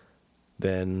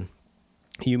 then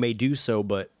you may do so,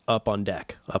 but up on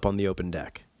deck, up on the open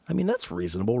deck. I mean, that's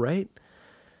reasonable, right?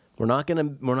 We're not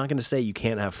gonna say you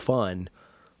can't have fun,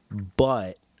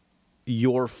 but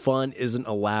your fun isn't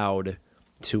allowed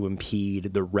to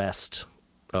impede the rest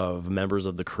of members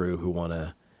of the crew who want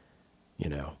to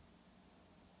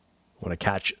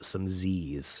catch some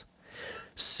Z's.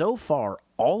 So far,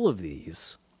 all of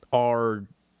these are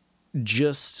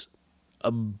just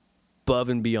above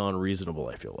and beyond reasonable,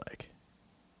 I feel like.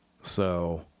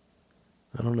 So,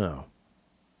 I don't know.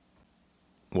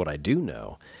 What I do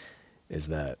know is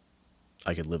that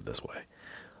I could live this way.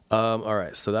 All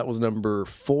right, so that was number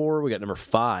 4. We got number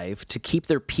 5. To keep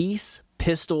their piece,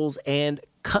 pistols, and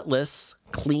cutlass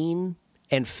clean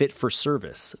and fit for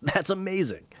service. That's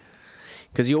amazing.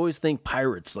 Because you always think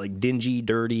pirates, like dingy,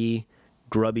 dirty,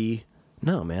 grubby.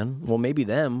 No, man. Well, maybe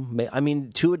them. I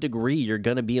mean, to a degree, you're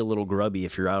going to be a little grubby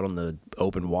if you're out on the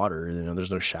open water. There's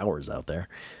no showers out there.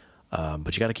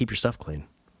 But you got to keep your stuff clean.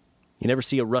 You never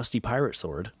see a rusty pirate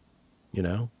sword,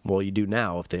 Well, you do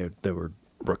now if they were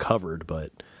recovered,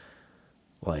 but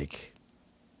like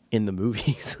in the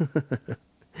movies.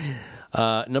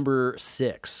 Number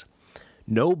 6,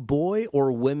 no boy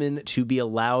or women to be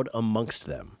allowed amongst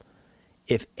them.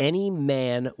 If any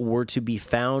man were to be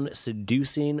found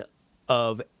seducing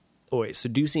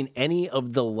any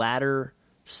of the latter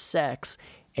sex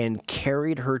and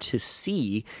carried her to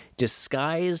sea,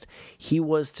 disguised, he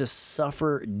was to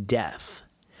suffer death.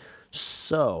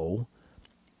 So,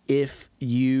 if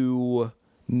you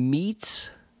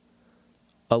meet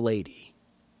a lady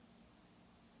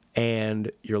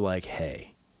and you're like,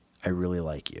 hey, I really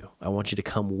like you. I want you to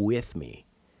come with me.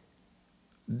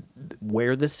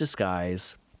 Wear this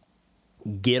disguise.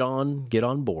 get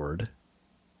on board.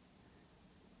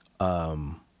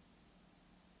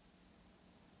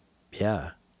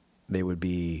 Yeah, they would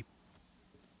be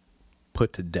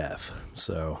put to death.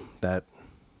 So that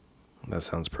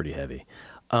sounds pretty heavy.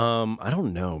 I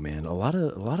don't know, man. A lot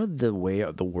of the way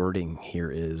the wording here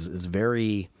is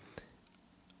very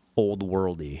old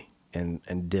worldy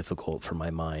and difficult for my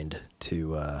mind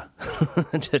to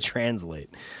to translate.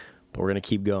 But we're gonna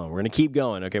keep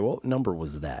going. Okay, what number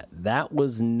was that? That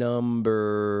was number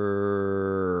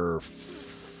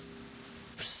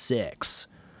 6.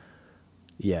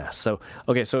 Yeah, so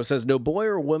it says, no boy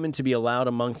or woman to be allowed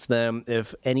amongst them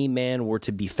if any man were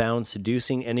to be found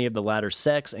seducing any of the latter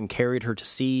sex and carried her to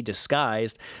sea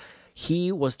disguised,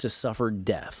 he was to suffer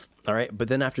death. All right, but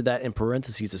then after that, in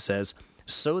parentheses, it says,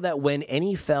 so that when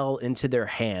any fell into their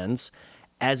hands,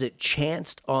 as it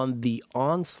chanced on the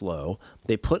onslaught,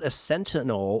 they put a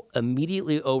sentinel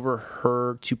immediately over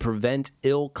her to prevent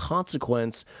ill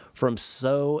consequence from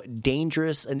so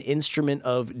dangerous an instrument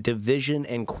of division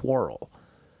and quarrel.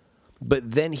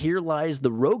 But then here lies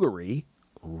the roguery.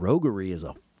 Roguery is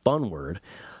a fun word.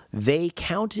 They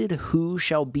counted who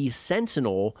shall be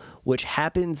sentinel, which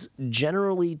happens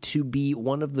generally to be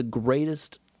one of the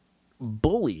greatest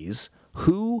bullies,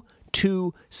 who,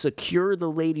 to secure the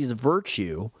lady's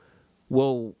virtue,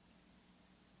 will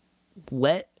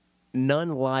let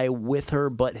none lie with her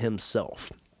but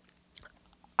himself.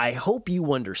 I hope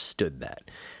you understood that.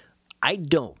 I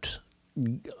don't.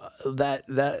 That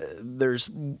there's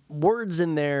words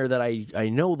in there that I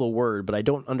know the word, but I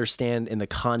don't understand in the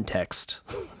context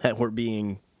that we're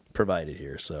being provided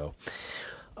here. So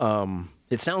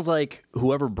it sounds like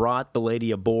whoever brought the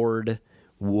lady aboard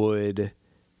would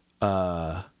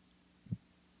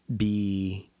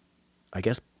be, I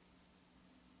guess,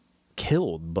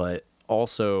 killed, but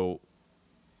also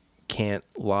can't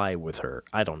lie with her.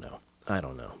 I don't know.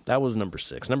 That was number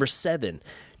 6. Number 7,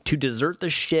 to desert the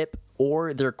ship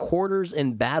or their quarters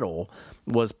in battle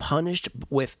was punished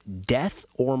with death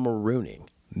or marooning.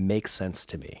 Makes sense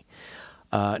to me.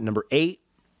 Number 8,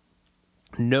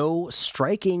 no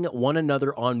striking one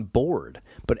another on board,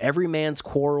 but every man's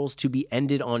quarrels to be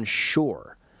ended on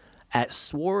shore at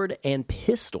sword and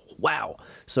pistol. Wow.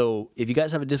 So if you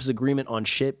guys have a disagreement on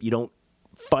ship, you don't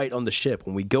fight on the ship.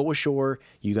 When we go ashore,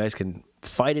 you guys can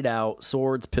fight it out,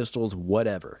 swords, pistols,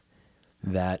 whatever.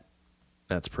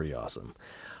 That's pretty awesome.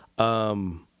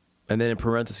 And then in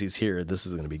parentheses here, this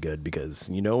is going to be good because,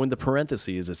 in the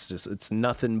parentheses, it's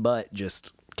nothing but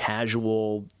just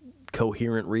casual,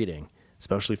 coherent reading,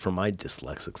 especially for my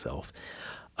dyslexic self.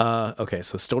 Okay,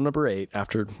 so still number 8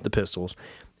 after the pistols.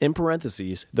 In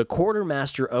parentheses, the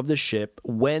quartermaster of the ship,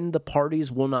 when the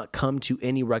parties will not come to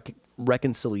any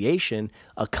reconciliation,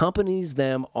 accompanies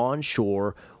them on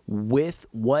shore with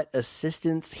what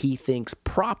assistance he thinks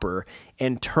proper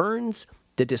and turns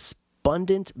the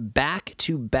despondent back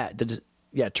to back.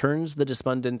 Turns the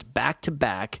despondent back to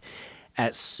back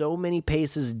at so many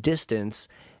paces distance.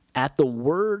 At the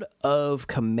word of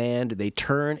command, they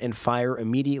turn and fire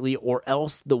immediately, or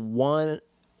else the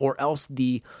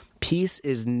piece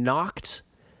is knocked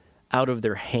out of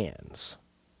their hands.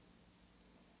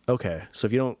 Okay, so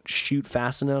if you don't shoot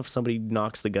fast enough, somebody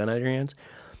knocks the gun out of your hands.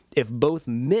 If both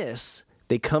miss,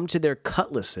 they come to their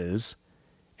cutlasses,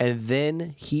 and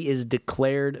then he is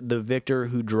declared the victor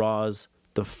who draws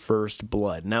the first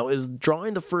blood. Now, is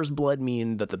drawing the first blood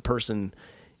mean that the person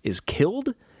is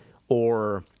killed,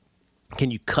 or can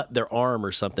you cut their arm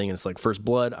or something and it's like first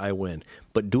blood, I win?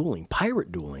 But pirate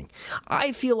dueling,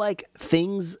 I feel like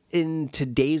things in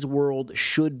today's world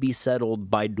should be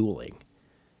settled by dueling.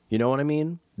 You know what I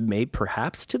mean? Maybe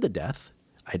perhaps to the death.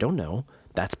 I don't know.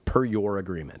 That's per your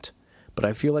agreement. But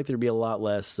I feel like there'd be a lot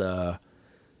less,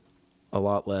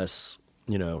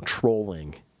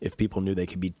 trolling if people knew they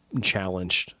could be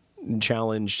challenged,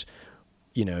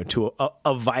 to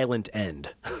a violent end.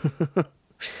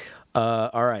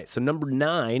 All right, so number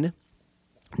 9,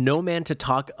 no man to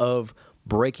talk of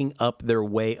breaking up their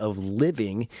way of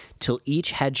living till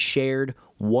each had shared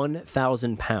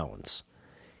 1,000 pounds.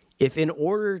 If in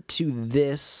order to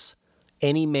this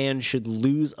any man should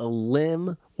lose a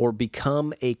limb or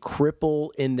become a cripple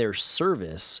in their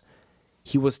service,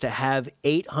 he was to have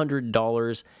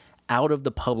 $800 out of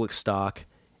the public stock,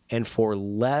 and for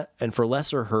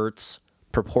lesser hurts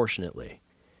proportionately.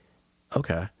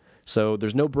 Okay. So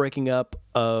there's no breaking up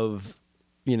of,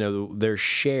 their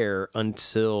share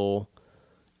until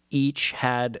each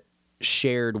had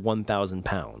shared 1,000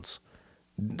 pounds.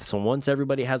 So once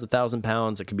everybody has 1,000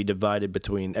 pounds, it can be divided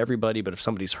between everybody. But if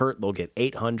somebody's hurt, they'll get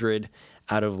 800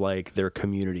 out of their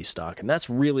community stock. And that's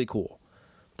really cool.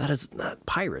 That is not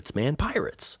pirates, man.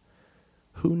 Pirates.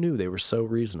 Who knew they were so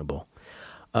reasonable?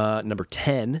 Number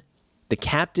 10, the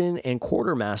captain and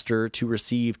quartermaster to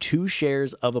receive 2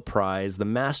 shares of a prize. The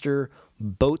master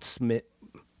boatswain,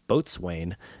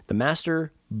 the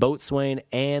master boatswain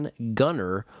and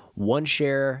gunner 1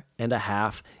 share and a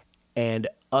half, and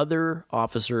other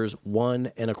officers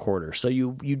 1 1/4. So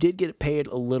you did get paid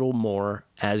a little more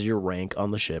as your rank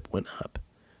on the ship went up.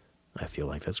 I feel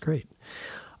like that's great.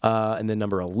 And then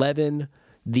number 11,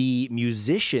 the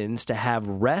musicians to have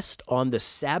rest on the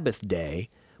Sabbath day,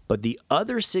 but the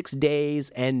other 6 days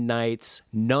and nights,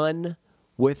 none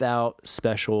without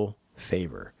special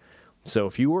favor. So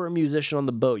if you were a musician on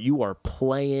the boat, you are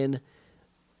playing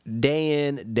day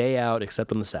in, day out,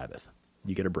 except on the Sabbath.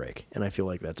 You get a break. And I feel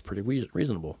like that's pretty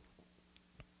reasonable.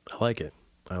 I like it.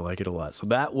 I like it a lot. So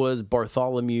that was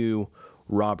Bartholomew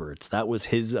Roberts. That was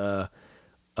his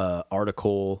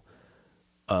article,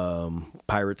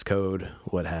 Pirates Code,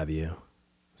 what have you.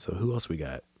 So who else we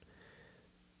got?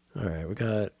 All right, we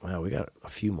got a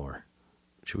few more.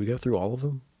 Should we go through all of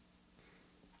them?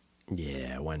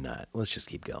 Yeah, why not? Let's just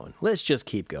keep going.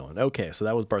 Okay, so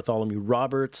that was Bartholomew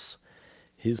Roberts,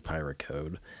 his pirate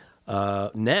code.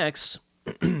 Next,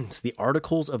 it's the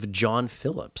Articles of John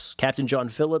Phillips. Captain John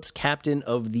Phillips, captain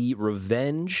of the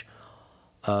Revenge,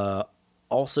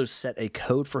 also set a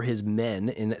code for his men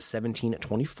in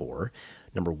 1724.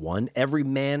 Number 1, every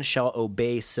man shall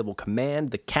obey civil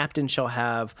command. The captain shall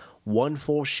have 1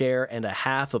 full share and a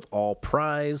half of all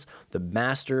prize. The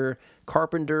master,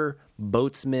 carpenter,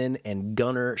 boatsman, and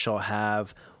gunner shall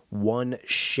have 1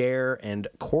 share and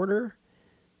quarter.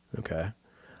 Okay.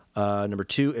 Number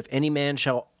 2, if any man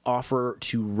shall offer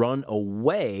to run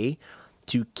away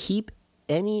to keep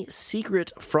any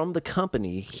secret from the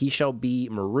company, he shall be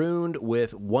marooned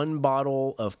with 1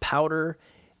 bottle of powder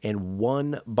and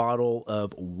 1 bottle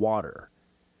of water,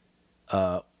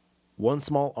 1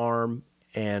 small arm,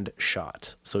 and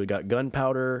shot. So we got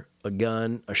gunpowder, a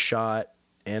gun, a shot,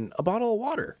 and a bottle of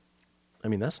water. I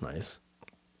mean, that's nice.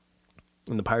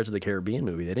 In the Pirates of the Caribbean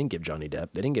movie, they didn't give Johnny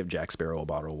Depp, they didn't give Jack Sparrow a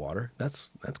bottle of water. That's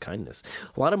kindness.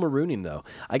 A lot of marooning, though.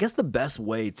 I guess the best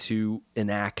way to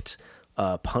enact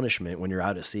punishment when you're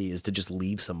out at sea is to just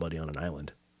leave somebody on an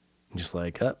island. Just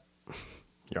like,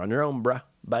 you're on your own, bruh.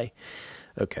 Bye.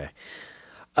 Okay.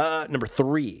 Number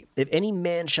 3, if any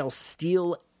man shall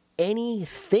steal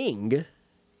anything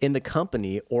in the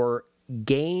company or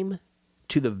game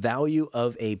to the value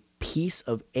of a piece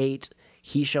of 8,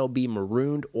 he shall be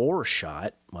marooned or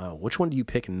shot. Wow. Which one do you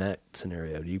pick in that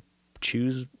scenario? Do you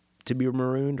choose to be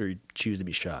marooned or you choose to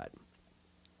be shot?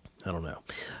 I don't know.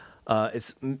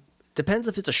 It depends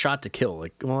if it's a shot to kill.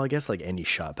 I guess like any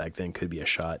shot back then could be a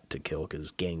shot to kill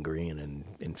because gangrene and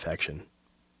infection.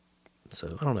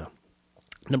 So I don't know.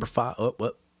 Number 5.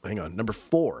 Number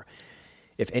 4.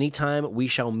 If any time we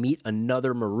shall meet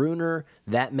another marooner,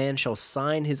 that man shall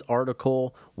sign his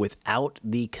article without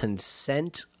the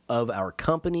consent of our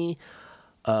company.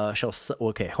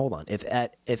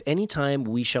 If any time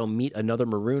we shall meet another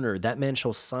marooner, that man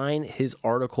shall sign his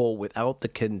article without the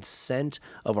consent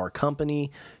of our company,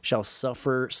 shall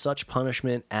suffer such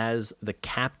punishment as the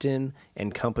captain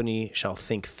and company shall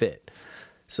think fit.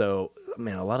 So,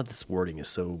 man, a lot of this wording is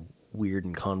so weird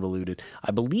and convoluted.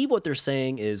 I believe what they're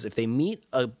saying is if they meet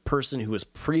a person who was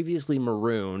previously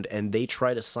marooned and they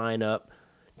try to sign up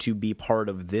to be part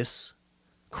of this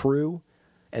crew,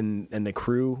 and the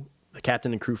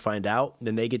captain and crew find out,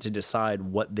 then they get to decide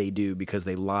what they do because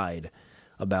they lied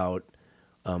about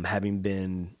having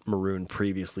been marooned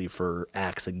previously for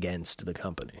acts against the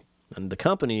company. And the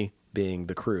company being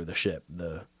the crew, the ship.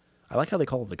 I like how they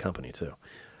call it the company too.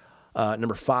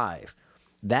 Number 5,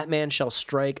 that man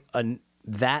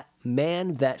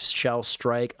that shall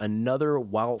strike another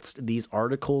whilst these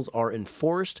articles are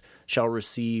enforced shall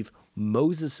receive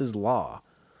Moses' law.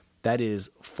 That is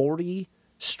 40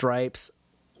 stripes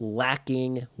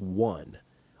lacking 1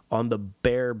 on the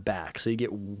bare back. So you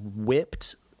get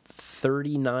whipped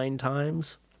 39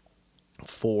 times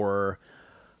for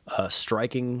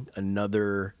striking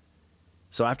another.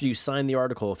 So after you sign the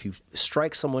article, if you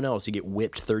strike someone else, you get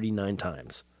whipped 39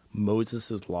 times.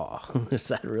 Moses' law. Is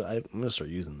that real? I'm going to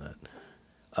start using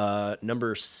that.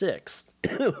 Number 6.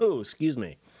 Excuse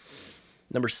me.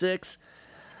 Number 6.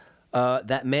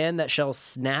 That man that shall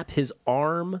snap his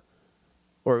arm.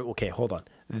 Number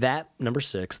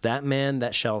 6. That man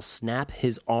that shall snap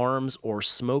his arms or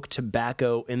smoke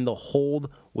tobacco in the hold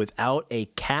without a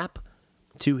cap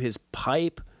to his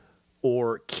pipe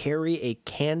or carry a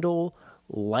candle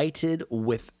lighted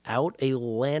without a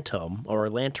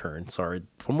lantern. Sorry.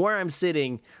 From where I'm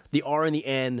sitting, the R and the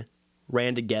N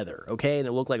ran together, okay? And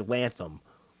it looked like lantham.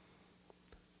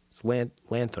 It's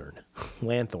lanthorn.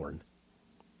 Lanthorn.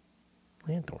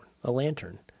 Lanthorn. A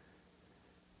lantern.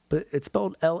 But it's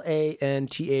spelled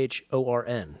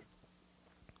Lanthorn.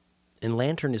 And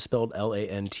lantern is spelled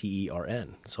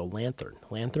Lantern. So lanthorn.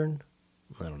 Lanthorn?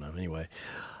 I don't know. Anyway.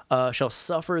 Shall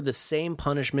suffer the same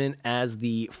punishment as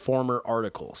the former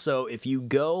article. So if you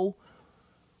go,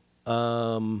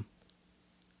 let's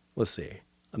see.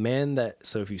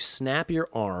 So if you snap your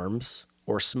arms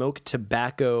or smoke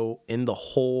tobacco in the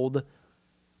hold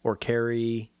or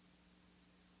carry,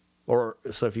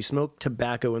 so if you smoke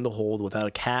tobacco in the hold without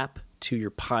a cap to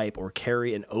your pipe or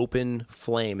carry an open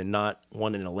flame and not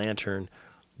one in a lantern,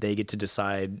 they get to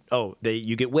decide,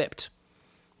 you get whipped.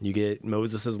 You get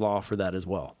Moses' law for that as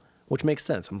well, which makes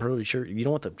sense. I'm pretty sure you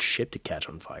don't want the ship to catch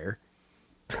on fire.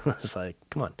 It's like,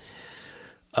 come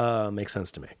on. Makes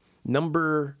sense to me.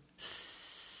 Number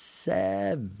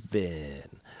 7.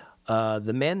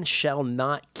 The man shall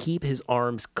not keep his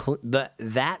arms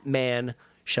that man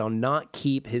shall not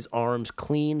keep his arms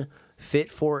clean,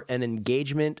 fit for an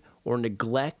engagement, or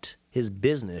neglect his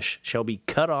business, shall be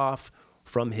cut off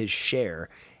from his share,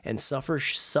 and suffer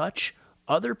such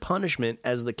other punishment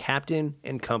as the captain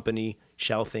and company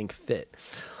shall think fit.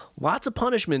 Lots of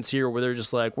punishments here where they're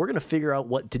just like, we're going to figure out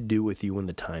what to do with you when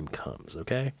the time comes,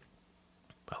 okay?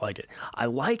 I like it. I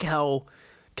like how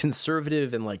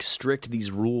conservative and like strict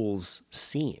these rules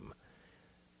seem.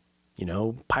 You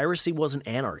know, piracy wasn't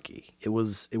anarchy. It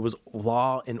was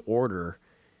law and order.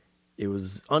 It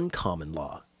was uncommon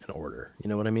law and order. You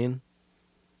know what I mean?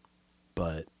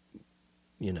 But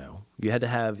you know, you had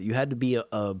to be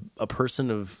a person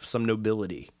of some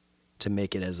nobility to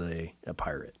make it as a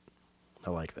pirate. I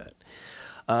like that.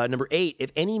 Number 8,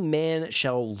 if any man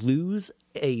shall lose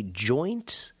a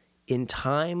joint in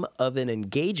time of an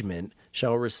engagement,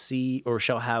 shall receive or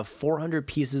shall have 400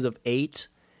 pieces of 8,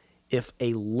 if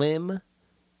a limb,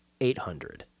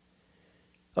 800.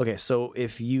 Okay, so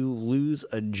if you lose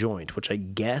a joint, which I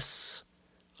guess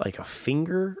like a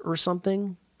finger or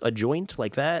something, a joint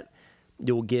like that,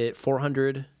 you'll get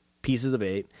 400 pieces of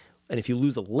 8. And if you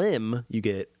lose a limb, you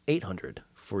get 800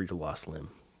 for your lost limb.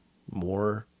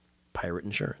 More pirate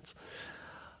insurance.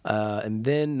 And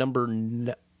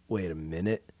then wait a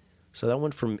minute. So that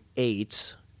went from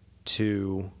 8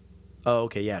 to,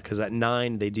 okay, yeah, because at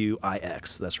 9 they do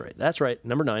IX. That's right.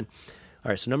 Number 9. All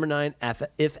right, so number 9,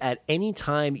 if at any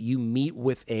time you meet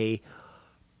with a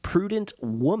prudent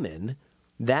woman,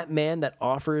 that man that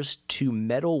offers to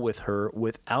meddle with her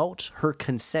without her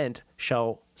consent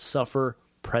shall suffer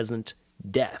present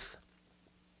death.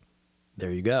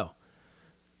 There you go.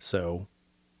 So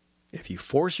if you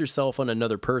force yourself on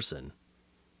another person,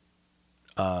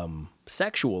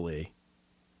 sexually,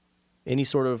 any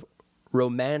sort of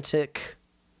romantic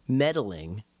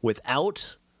meddling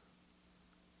without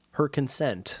her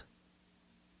consent,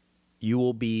 you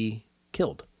will be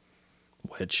killed.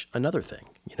 Which, another thing,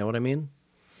 you know what I mean?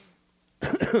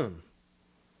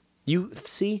 You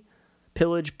see,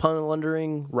 pillage,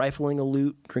 plundering, rifling a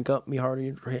loot, drink up me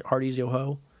hearties, yo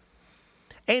ho.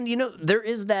 And you know, there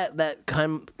is that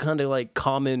kind of like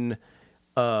common,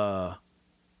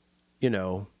 you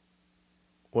know,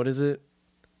 what is it?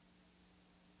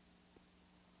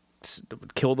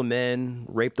 Kill the men,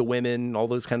 rape the women, all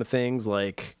those kind of things,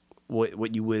 like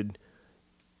what you would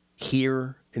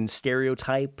hear in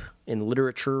stereotype in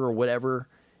literature or whatever,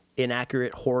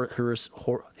 inaccurate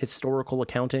historical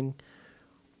accounting.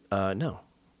 No,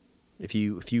 if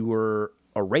you were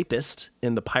a rapist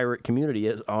in the pirate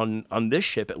community on this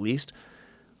ship, at least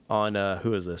on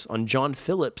who is this? On John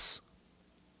Phillips,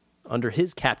 under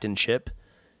his captainship,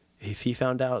 if he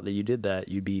found out that you did that,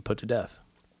 you'd be put to death.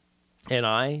 And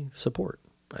I support.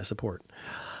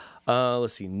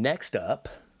 Let's see. Next up,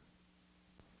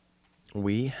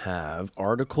 we have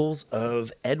articles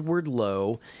of Edward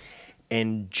Lowe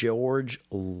and George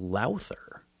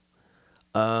Lowther.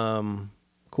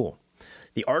 Cool.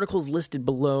 The articles listed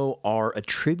below are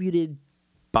attributed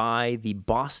by the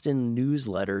Boston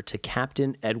Newsletter to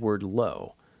Captain Edward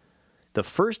Lowe. The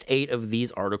first 8 of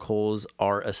these articles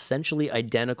are essentially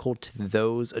identical to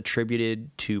those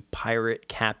attributed to pirate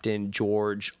Captain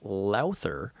George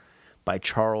Lowther by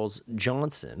Charles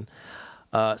Johnson,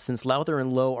 since Lowther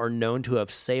and Lowe are known to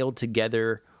have sailed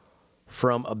together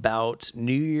from about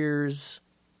New Year's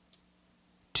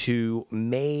to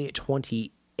May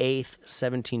 28th,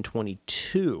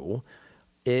 1722,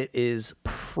 it is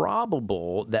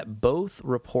probable that both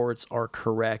reports are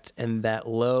correct and that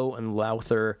Lowe and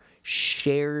Lowther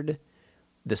shared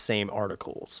the same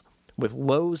articles, with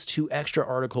Lowe's 2 extra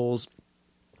articles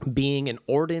being an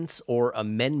ordinance or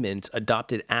amendment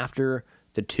adopted after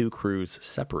the 2 crews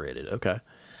separated. Okay.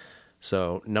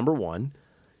 So, number 1,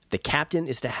 the captain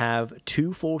is to have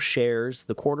 2 full shares.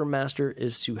 The quartermaster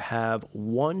is to have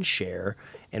 1 share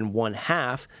and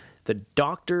 1/2. The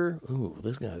doctor,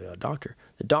 this guy's got a doctor.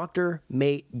 The doctor,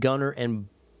 mate, gunner, and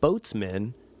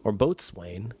boatsman or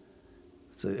boatswain.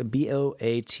 It's a Boatswain.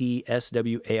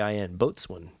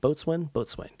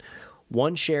 Boatswain.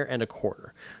 1 share and a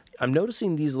quarter. I'm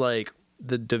noticing these, like,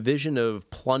 the division of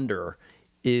plunder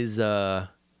is, it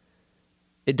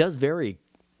does vary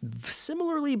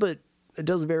similarly, but it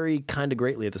does vary kind of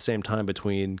greatly at the same time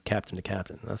between captain to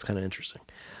captain. That's kind of interesting.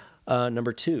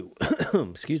 Number 2,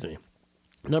 excuse me.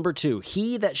 Number 2,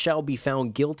 he that shall be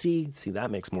found guilty. See, that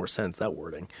makes more sense, that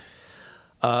wording.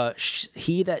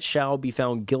 He that shall be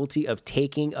found guilty of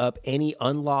taking up any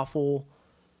unlawful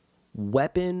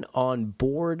weapon on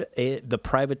board the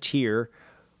privateer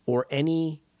or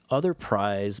any other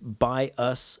prize by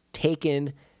us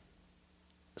taken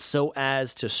so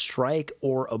as to strike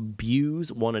or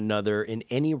abuse one another in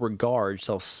any regard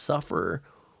shall suffer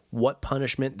what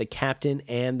punishment the captain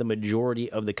and the majority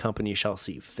of the company shall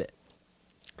see fit.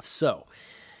 So,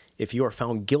 if you are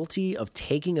found guilty of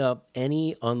taking up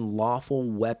any unlawful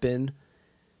weapon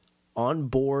on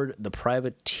board the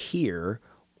privateer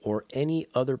or any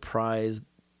other prize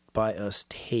by us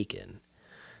taken,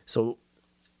 so,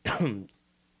 and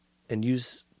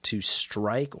use to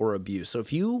strike or abuse. So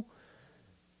if you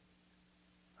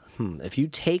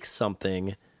take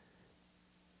something,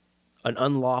 an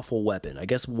unlawful weapon, I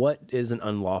guess, what is an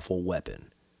unlawful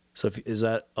weapon? So is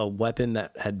that a weapon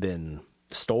that had been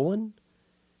stolen?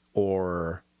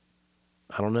 Or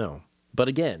I don't know. But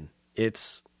again,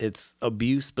 it's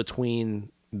abuse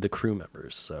between the crew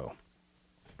members, so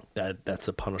that's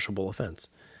a punishable offense.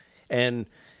 And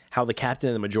how the captain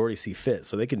and the majority see fit,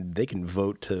 so they can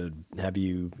vote to have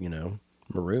you,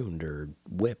 marooned or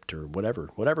whipped or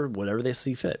whatever they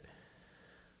see fit.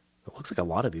 It looks like a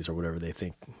lot of these are whatever they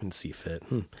think and see fit.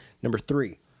 Number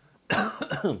 3.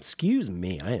 Excuse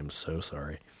me, I am so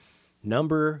sorry.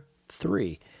 Number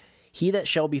 3. He that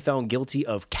shall be found guilty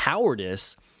of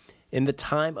cowardice in the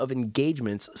time of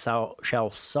engagements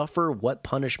shall suffer what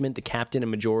punishment the captain and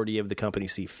majority of the company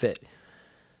see fit.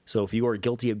 So if you are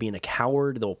guilty of being a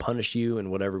coward, they'll punish you in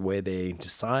whatever way they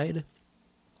decide.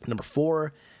 Number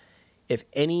 4, if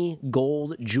any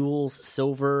gold, jewels,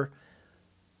 silver,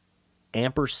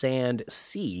 ampersand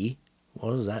C,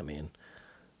 what does that mean?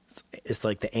 It's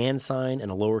like the and sign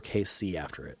and a lowercase c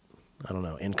after it. I don't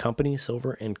know. And company,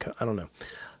 silver, and I don't know.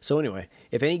 So anyway,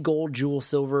 if any gold, jewel,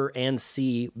 silver, and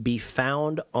C be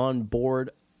found on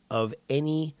board of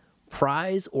any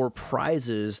prize or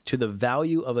prizes to the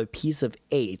value of a piece of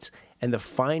 8, and the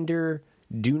finder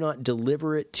do not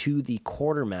deliver it to the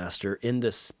quartermaster in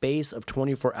the space of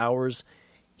 24 hours,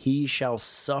 he shall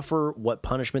suffer what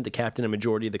punishment the captain and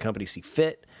majority of the company see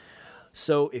fit.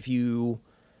 So if you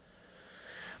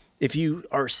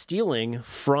are stealing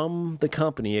from the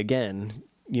company, again,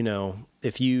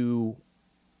 if you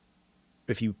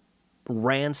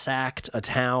ransacked a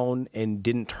town and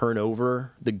didn't turn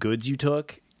over the goods you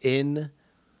took in,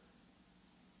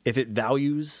 if it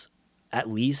values at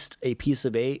least a piece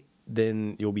of 8,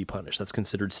 then you'll be punished. That's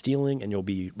considered stealing, and you'll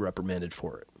be reprimanded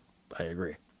for it. I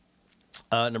agree.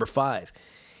 Number 5,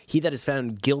 he that is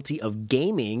found guilty of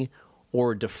gaming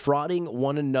or defrauding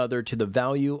one another to the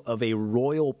value of a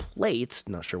royal plate,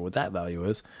 not sure what that value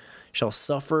is, shall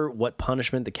suffer what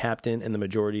punishment the captain and the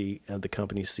majority of the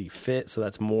company see fit. So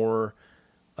that's more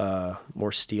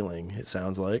stealing, it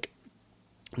sounds like.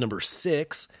 Number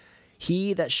 6,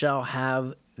 he that shall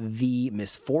have the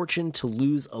misfortune to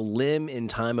lose a limb in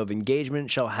time of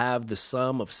engagement shall have the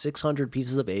sum of 600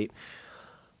 pieces of 8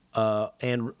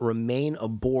 and remain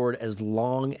aboard as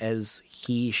long as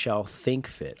he shall think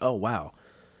fit. Oh, wow.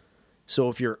 So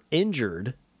if you're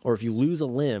injured or if you lose a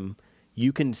limb,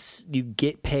 you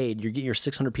get paid, you get your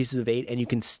 600 pieces of 8, and you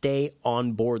can stay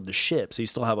on board the ship. So you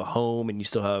still have a home, and you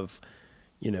still have,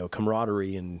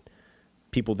 camaraderie and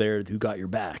people there who got your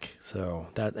back. So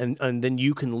that, and then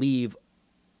you can leave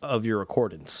of your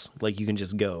accordance. Like, you can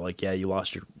just go. Like, yeah, you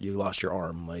lost your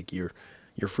arm. Like, you're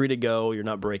free to go. You're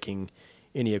not breaking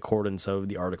any accordance of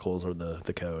the articles or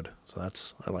the code. So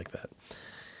I like that.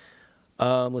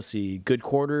 Let's see. Good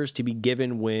quarters to be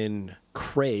given when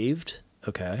craved.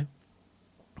 Okay.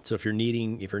 So if you're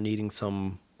needing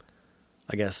some,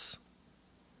 I guess,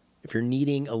 if you're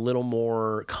needing a little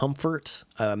more comfort,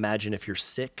 imagine if you're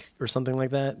sick or something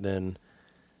like that, then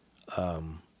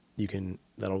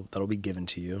that'll be given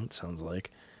to you, it sounds like.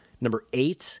 Number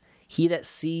 8, he that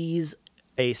sees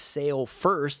a sail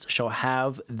first shall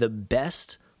have the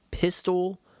best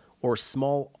pistol or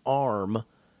small arm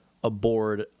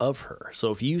aboard of her.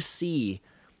 So if you see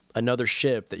another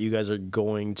ship that you guys are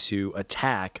going to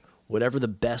attack, whatever the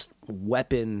best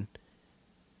weapon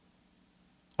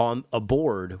on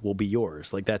aboard will be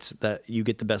yours. Like that you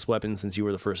get the best weapon since you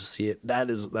were the first to see it.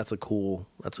 That's a cool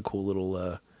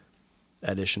little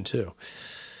addition too.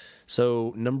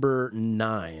 So number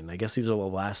 9, I guess these are the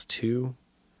last 2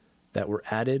 that were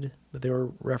added that they were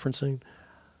referencing.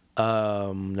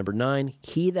 Number 9,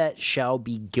 he that shall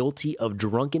be guilty of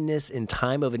drunkenness in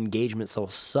time of engagement shall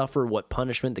suffer what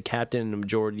punishment the captain and the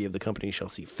majority of the company shall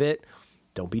see fit.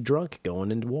 Don't be drunk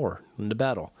going into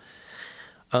battle.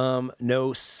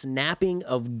 No snapping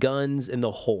of guns in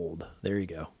the hold. There you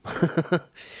go.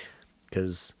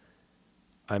 Because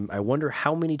I wonder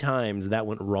how many times that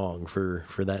went wrong for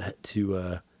that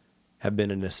to have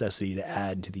been a necessity to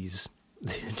add to these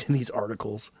to these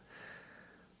articles.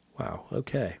 Wow.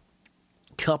 Okay.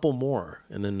 Couple more,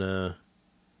 and then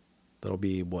that'll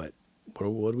be what do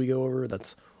we go over?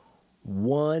 That's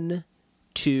 1,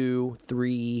 2,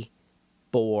 3,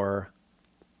 4,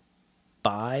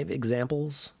 5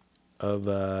 examples of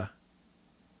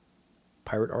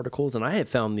pirate articles, and I have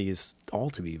found these all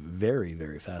to be very,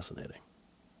 very fascinating.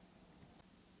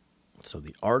 So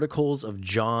the articles of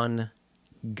John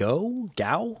Gow,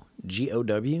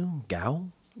 G-O-W,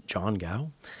 John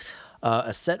Gow.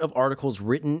 A set of articles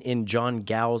written in John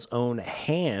Gow's own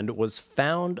hand was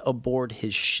found aboard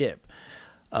his ship,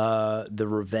 the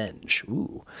Revenge,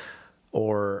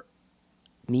 or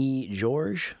Ni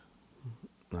George.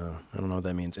 I don't know what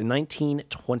that means. In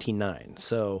 1929,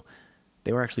 so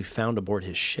they were actually found aboard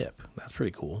his ship. That's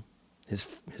pretty cool.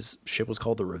 His ship was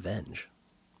called the Revenge.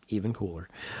 Even cooler.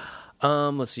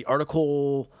 Let's see.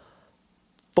 Article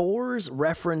 4's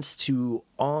reference to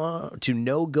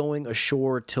no going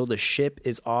ashore till the ship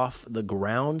is off the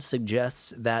ground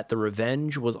suggests that the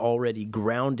Revenge was already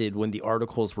grounded when the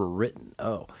articles were written.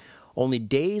 Only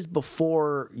days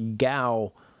before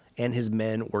Gow and his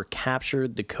men were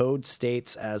captured, the code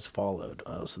states as followed.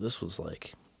 So this was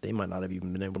like, they might not have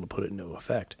even been able to put it into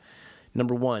effect.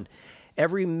 Number 1,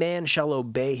 every man shall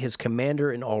obey his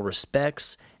commander in all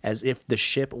respects, as if the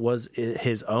ship was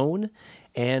his own,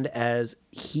 and as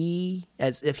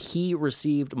if he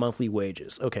received monthly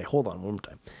wages. Okay, hold on one more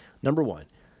time. Number 1,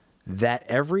 that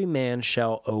every man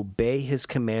shall obey his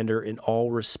commander in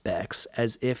all respects,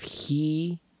 as if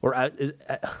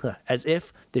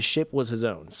the ship was his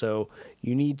own. So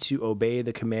you need to obey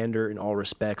the commander in all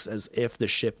respects as if the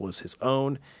ship was his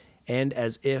own and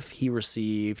as if he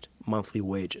received monthly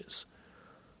wages.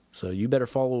 So you better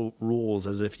follow rules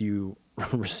as if you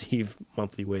receive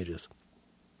monthly wages.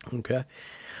 Okay.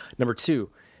 Number 2,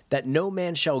 that no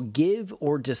man shall give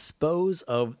or dispose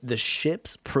of the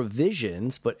ship's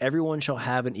provisions, but everyone shall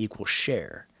have an equal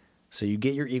share. So you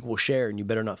get your equal share and you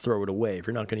better not throw it away. If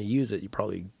you're not going to use it, you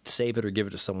probably save it or give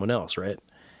it to someone else, right?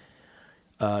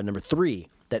 Number 3,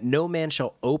 that no man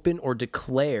shall open or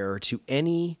declare to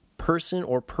any person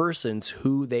or persons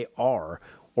who they are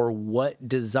or what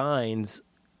designs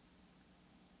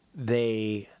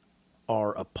they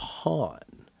are upon.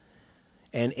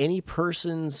 And any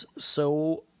persons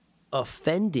so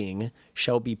offending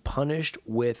shall be punished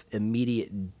with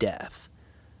immediate death.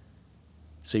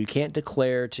 So you can't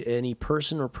declare to any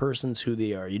person or persons who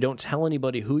they are. You don't tell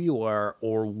anybody who you are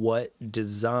or what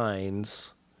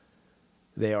designs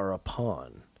they are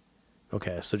upon.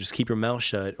 Okay, so just keep your mouth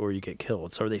shut or you get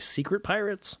killed. So are they secret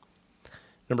pirates?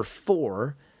 Number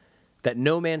 4, that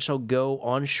no man shall go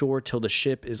on shore till the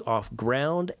ship is off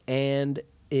ground and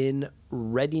in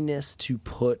readiness to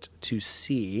put to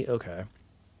sea. Okay.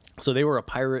 So they were a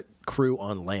pirate crew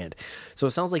on land. So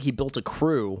it sounds like he built a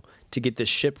crew to get this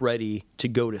ship ready to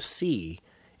go to sea,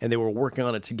 and they were working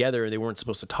on it together, and they weren't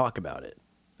supposed to talk about it,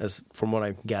 as from what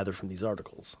I gathered from these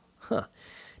articles.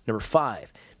 Number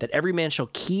 5, that every man shall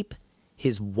keep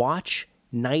his watch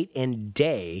night and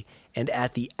day, and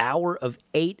at the hour of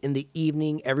 8 in the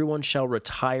evening, everyone shall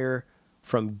retire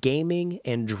from gaming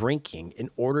and drinking in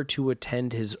order to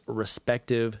attend his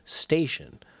respective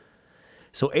station.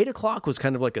 So 8 o'clock was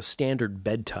kind of like a standard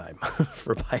bedtime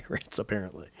for pirates,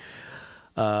 apparently.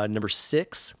 Number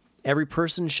 6, every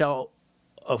person shall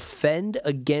offend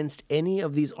against any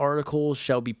of these articles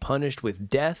shall be punished with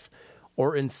death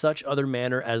or in such other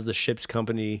manner as the ship's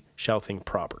company shall think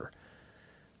proper.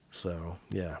 So,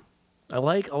 yeah. I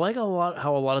like a lot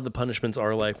how a lot of the punishments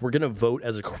are like, we're going to vote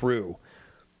as a crew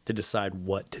to decide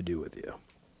what to do with you.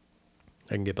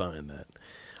 I can get behind that.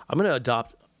 I'm going to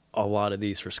adopt a lot of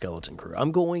these for Skeleton Crew.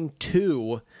 I'm going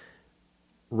to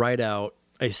write out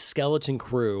a Skeleton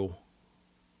Crew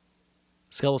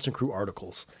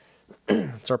articles.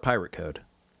 It's our pirate code.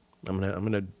 I'm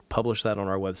gonna publish that on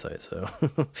our website. So,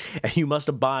 and you must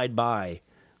abide by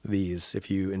these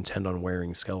if you intend on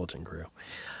wearing skeleton crew.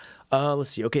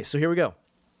 Let's see. Okay, so here we go.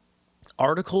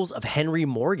 Articles of Henry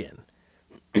Morgan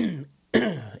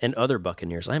and other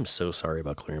Buccaneers. I'm so sorry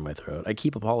about clearing my throat. I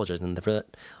keep apologizing for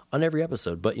that on every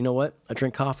episode, but you know what? I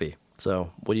drink coffee,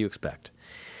 so what do you expect?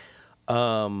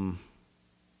 Let's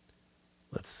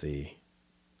see.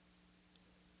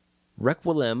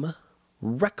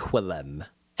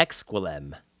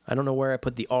 Exquilem. I don't know where I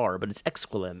put the R, but it's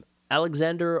Exquilem.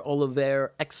 Alexander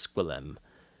Oliver Exquilem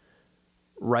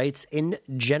writes in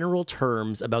general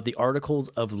terms about the articles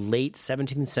of late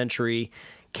 17th century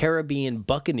Caribbean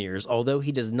buccaneers, although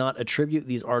he does not attribute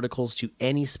these articles to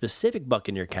any specific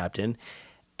buccaneer captain.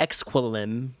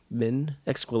 Exquilimin,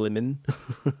 Exquemelin.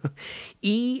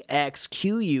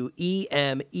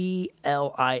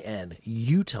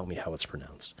 You tell me how it's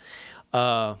pronounced.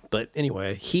 But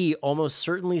anyway, he almost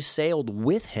certainly sailed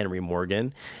with Henry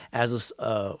Morgan as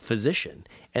a physician,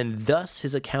 and thus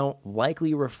his account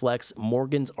likely reflects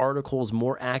Morgan's articles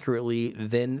more accurately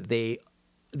than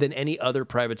any other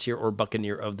privateer or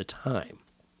buccaneer of the time.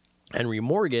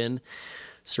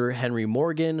 Sir Henry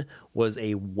Morgan was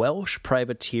a Welsh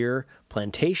privateer,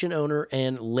 plantation owner,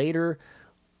 and later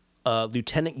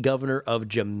lieutenant governor of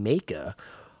Jamaica.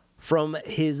 From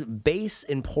his base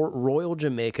in Port Royal,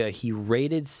 Jamaica, he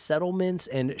raided settlements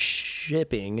and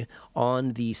shipping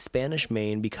on the Spanish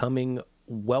Main, becoming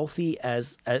wealthy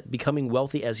as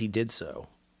he did so.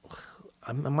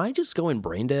 Am I just going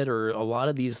brain dead, or a lot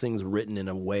of these things written in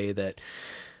a way that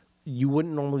you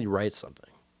wouldn't normally write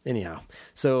something? Anyhow,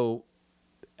 so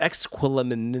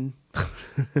Exquilimin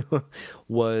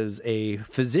was a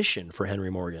physician for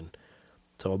Henry Morgan,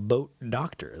 so a boat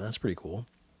doctor. That's pretty cool.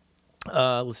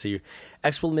 Let's see.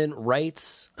 Exquilimin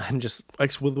writes,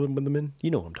 Exquilimin,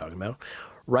 you know what I'm talking about,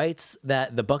 writes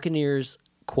that the Buccaneers,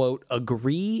 quote,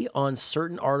 agree on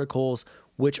certain articles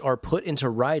which are put into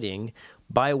writing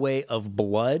by way of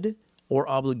blood or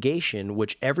obligation,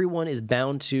 which everyone is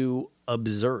bound to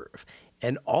observe,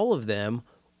 and all of them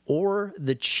or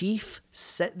the chief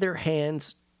set their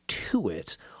hands to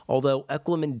it. Although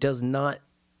Exquilimin does not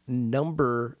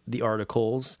number the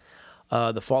articles,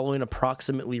 the following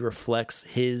approximately reflects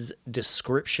his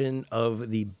description of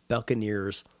the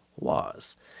Buccaneers'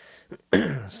 laws.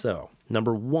 So,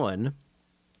 number 1,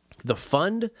 the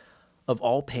fund of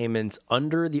all payments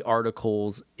under the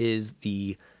articles is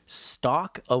the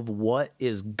stock of what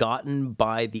is gotten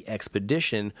by the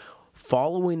expedition,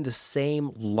 following the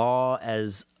same law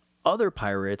as other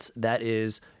pirates, that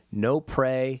is, no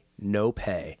prey, no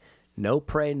pay. No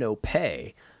prey, no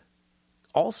pay,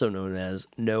 also known as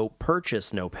no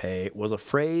purchase, no pay, was a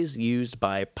phrase used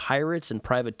by pirates and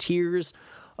privateers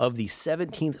of the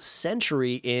 17th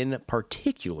century in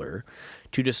particular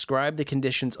to describe the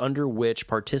conditions under which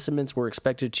participants were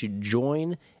expected to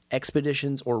join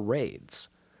expeditions or raids.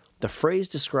 The phrase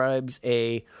describes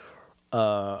a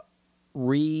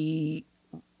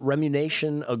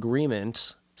remuneration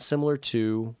agreement similar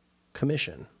to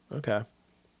commission. Okay.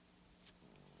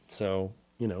 So,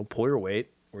 pull your weight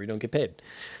or you don't get paid.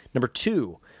 Number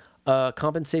 2,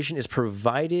 compensation is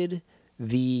provided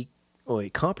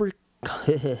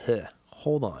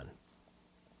hold on.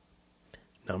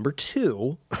 Number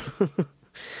 2,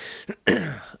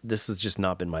 this has just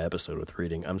not been my episode with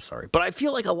reading. I'm sorry. But I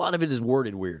feel like a lot of it is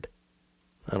worded weird.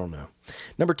 I don't know.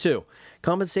 Number 2,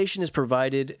 compensation is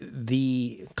provided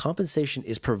the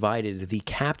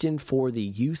captain for the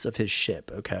use of his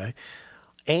ship, okay?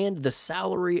 And the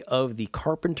salary of the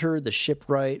carpenter, the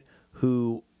shipwright,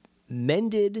 who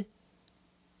mended,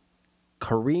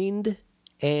 careened,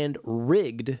 and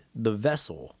rigged the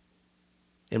vessel.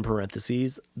 In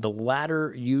parentheses, the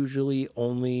latter usually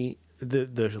only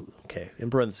in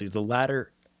parentheses, the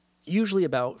latter usually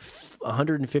about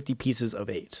 150 pieces of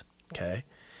 8. Okay.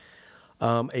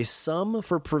 A sum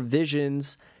for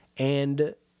provisions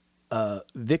and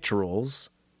victuals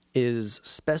is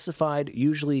specified,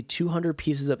 usually 200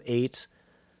 pieces of 8.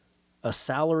 A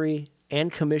salary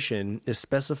and commission is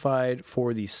specified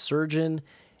for the surgeon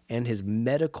and his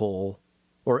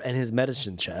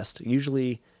medicine chest,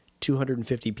 usually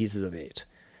 250 pieces of 8.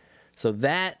 So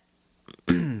that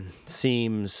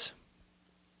seems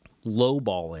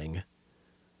lowballing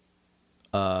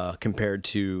compared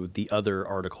to the other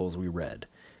articles we read,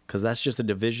 because that's just a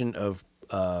division of,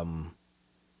 of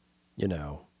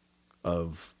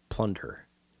plunder.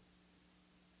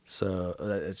 So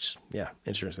it's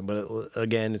interesting. But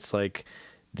again, it's like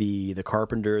the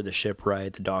carpenter, the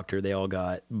shipwright, the doctor, they all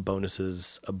got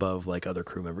bonuses above like other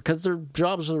crew members because their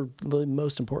jobs are the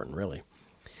most important, really.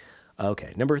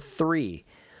 Okay, number 3,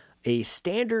 a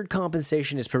standard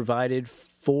compensation is provided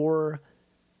for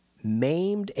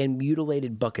maimed and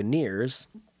mutilated buccaneers,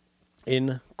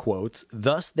 in quotes,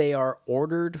 thus they are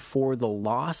ordered for the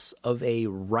loss of a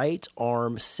right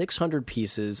arm 600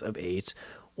 pieces of 8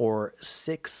 or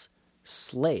 6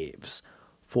 slaves,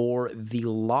 for the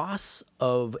loss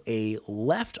of a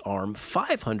left arm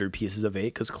 500 pieces of 8,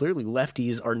 because clearly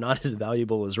lefties are not as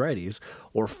valuable as righties,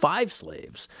 or 5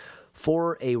 slaves.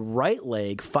 For a right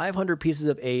leg, 500 pieces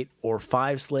of 8 or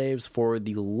 5 slaves. For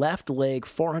the left leg,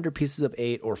 400 pieces of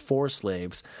 8 or 4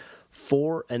 slaves.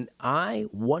 For an eye,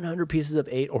 100 pieces of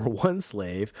 8 or 1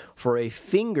 slave. For a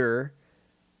finger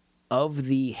of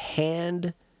the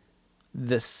hand,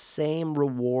 the same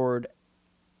reward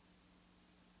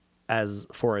as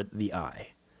for the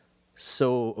eye.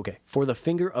 So, okay, for the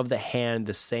finger of the hand,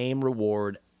 the same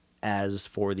reward as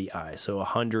for the eye. So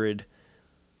 100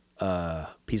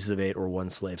 pieces of 8 or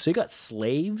 1 slave. So you got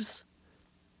slaves.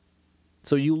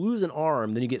 So you lose an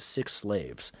arm, then you get 6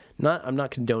 slaves. I'm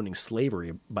not condoning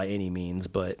slavery by any means,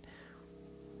 but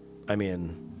I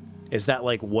mean, is that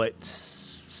like what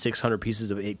 600 pieces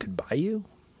of 8 could buy you?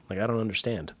 Like, I don't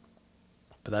understand.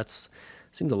 But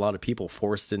seems a lot of people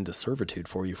forced into servitude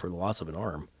for you for the loss of an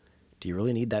arm. Do you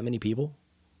really need that many people?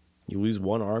 You lose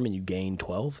 1 arm and you gain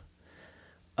 12?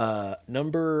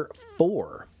 Number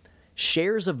 4.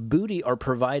 Shares of booty are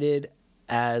provided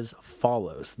as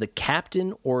follows. The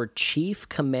captain or chief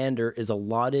commander is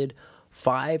allotted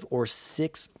 5 or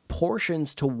 6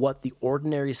 portions to what the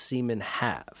ordinary seamen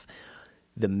have.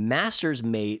 The master's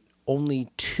mate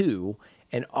only 2,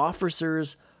 and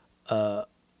officers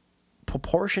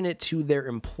proportionate to their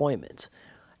employment,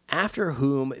 after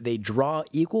whom they draw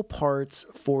equal parts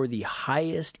for the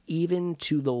highest even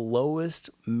to the lowest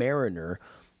mariner,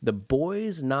 the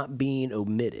boys not being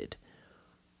omitted.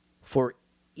 For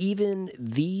even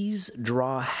these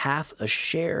draw half a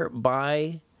share,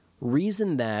 by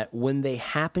reason that when they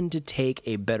happen to take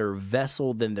a better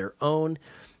vessel than their own,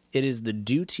 it is the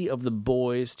duty of the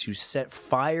boys to set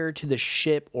fire to the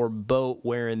ship or boat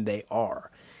wherein they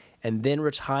are, and then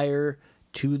retire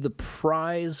to the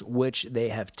prize which they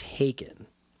have taken.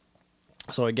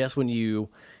 So I guess when you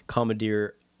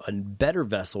commandeer a better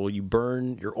vessel, you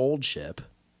burn your old ship,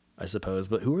 I suppose.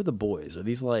 But who are the boys? Are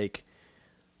these like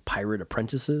pirate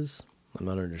apprentices? I'm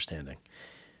not understanding.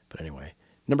 But anyway,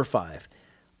 number 5.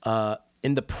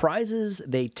 In the prizes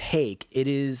they take, it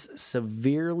is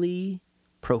severely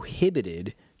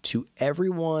prohibited to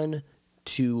everyone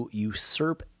to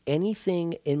usurp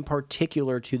anything in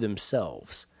particular to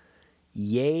themselves.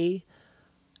 Ye,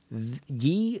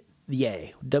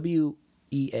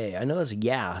 W-E-A. I know that's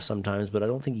yeah sometimes, but I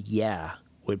don't think yeah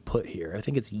would put here. I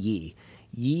think it's ye.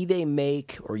 Ye they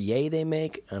make, or yea they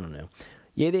make, I don't know.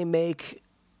 Yea they make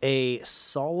a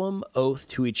solemn oath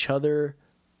to each other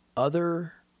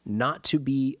not to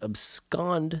be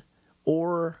abscond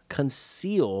or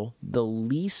conceal the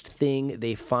least thing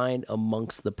they find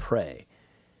amongst the prey.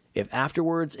 If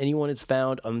afterwards anyone is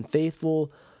found unfaithful,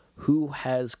 who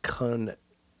has conveyed,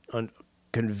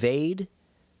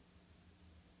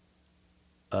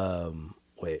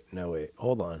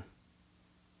 hold on.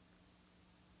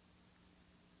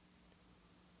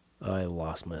 I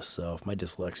lost myself. My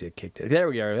dyslexia kicked in. There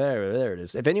we are. There it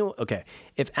is.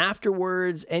 If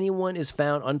afterwards anyone is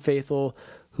found unfaithful,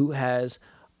 who has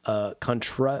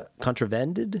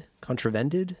contravened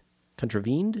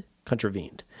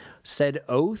said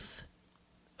oath,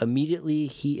 immediately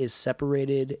he is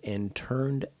separated and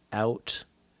turned out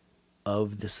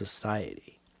of the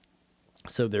society.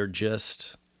 So they're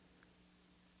just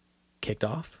kicked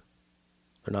off?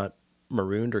 They're not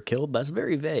marooned or killed? That's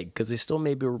very vague, because they still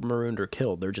may be marooned or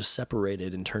killed. They're just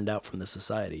separated and turned out from the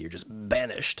society. You're just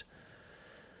banished.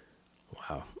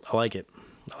 Wow. I like it.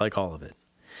 I like all of it.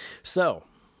 So,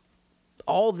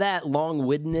 all that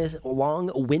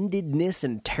long-windedness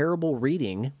and terrible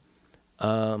reading,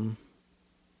 the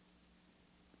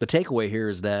takeaway here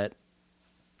is that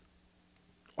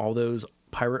all those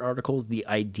pirate articles, the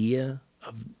idea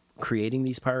of creating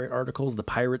these pirate articles, the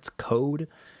pirate's code,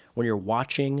 when you're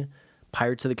watching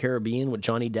Pirates of the Caribbean with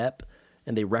Johnny Depp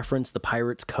and they reference the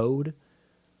pirate's code,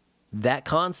 that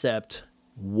concept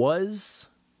was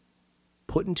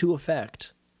put into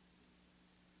effect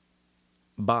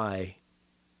by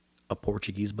a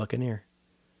Portuguese buccaneer.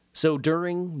 So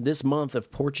during this month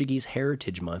of Portuguese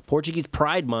Heritage Month, Portuguese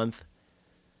Pride Month,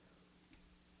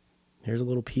 here's a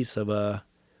little piece of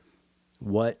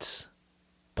what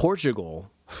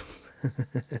Portugal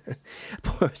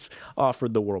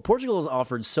offered the world. Portugal has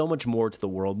offered so much more to the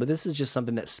world, but this is just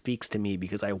something that speaks to me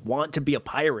because I want to be a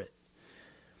pirate.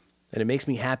 And it makes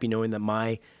me happy knowing that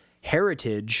my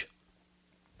heritage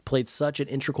played such an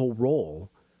integral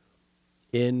role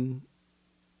in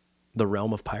the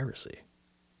realm of piracy.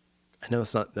 I know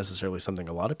it's not necessarily something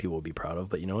a lot of people would be proud of,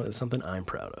 but you know what? It's something I'm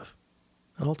proud of.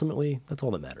 And ultimately, that's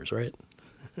all that matters, right?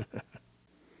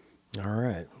 All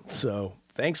right. So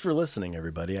thanks for listening,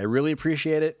 everybody. I really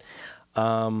appreciate it.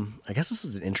 I guess this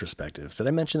is an introspective. Did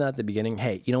I mention that at the beginning?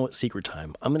 Hey, you know what? Secret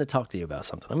time. I'm going to talk to you about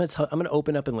something. I'm going to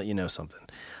open up and let you know something.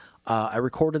 I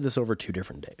recorded this over 2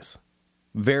 different days.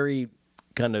 Very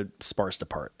kind of sparsed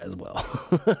apart as well.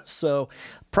 So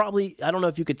probably, I don't know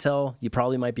if you could tell, you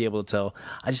probably might be able to tell.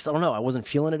 I don't know. I wasn't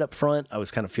feeling it up front. I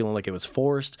was kind of feeling like it was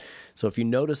forced. So if you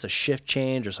notice a shift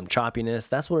change or some choppiness,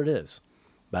 that's what it is.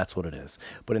 That's what it is.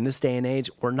 But in this day and age,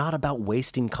 we're not about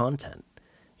wasting content.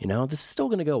 You know, this is still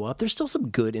going to go up. There's still some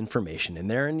good information in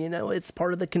there. And, you know, it's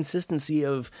part of the consistency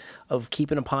of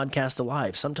keeping a podcast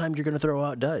alive. Sometimes you're going to throw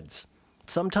out duds.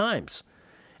 Sometimes.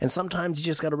 And sometimes you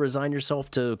just got to resign yourself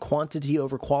to quantity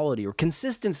over quality or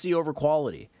consistency over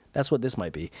quality. That's what this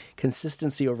might be.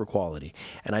 Consistency over quality.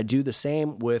 And I do the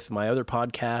same with my other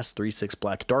podcast, 36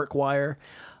 Black Darkwire,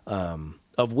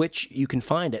 of which you can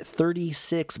find at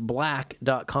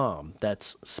 36black.com.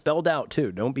 That's spelled out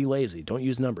too. Don't be lazy. Don't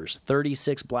use numbers.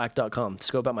 36black.com.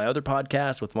 Scope out my other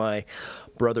podcast with my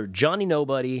brother Johnny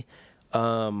Nobody.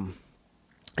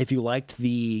 If you liked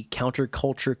the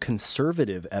counterculture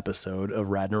conservative episode of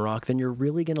Ragnarok, then you're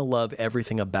really going to love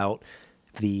everything about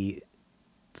the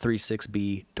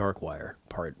 36B Darkwire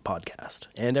podcast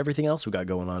and everything else we got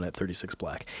going on at 36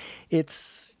 Black.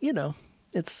 It's, you know,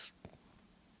 it's,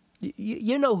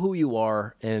 you know who you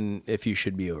are and if you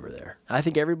should be over there. I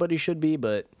think everybody should be,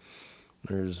 but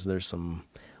there's some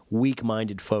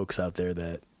weak-minded folks out there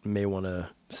that may want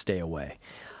to stay away.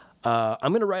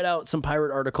 I'm going to write out some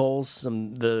pirate articles,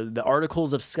 the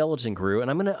articles of Skeleton Crew, and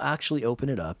I'm going to actually open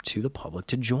it up to the public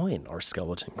to join our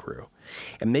Skeleton Crew.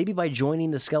 And maybe by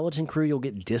joining the Skeleton Crew, you'll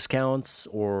get discounts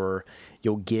or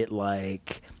you'll get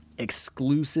like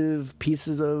exclusive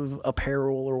pieces of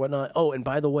apparel or whatnot. Oh, and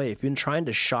by the way, if you've been trying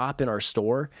to shop in our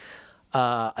store,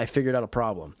 I figured out a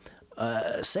problem.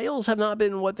 Sales have not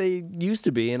been what they used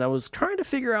to be, and I was trying to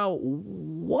figure out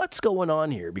what's going on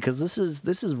here because this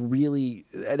is really,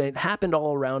 and it happened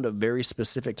all around a very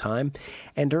specific time,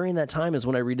 and during that time is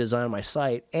when I redesigned my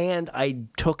site and I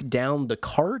took down the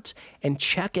cart and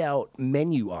checkout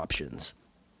menu options,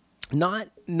 not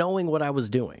knowing what I was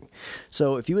doing.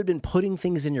 So if you had been putting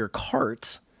things in your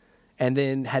cart and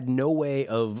then had no way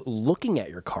of looking at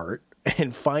your cart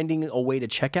and finding a way to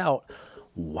check out,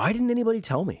 why didn't anybody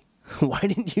tell me? Why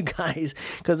didn't you guys?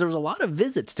 Because there was a lot of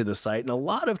visits to the site and a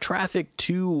lot of traffic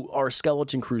to our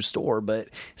Skeleton Crew store, but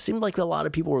it seemed like a lot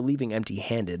of people were leaving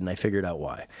empty-handed, and I figured out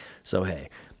why. So, hey,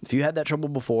 if you had that trouble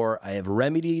before, I have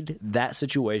remedied that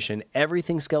situation.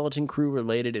 Everything Skeleton Crew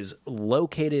related is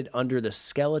located under the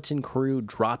Skeleton Crew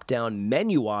drop-down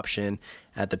menu option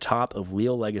at the top of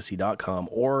leolegacy.com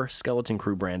or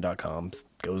skeletoncrewbrand.com.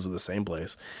 Goes to the same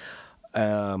place.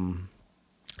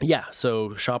 Yeah,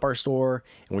 so shop our store,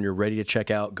 and when you're ready to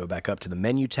check out, go back up to the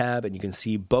menu tab, and you can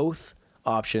see both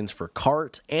options for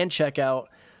cart and checkout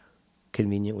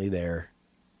conveniently there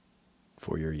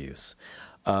for your use.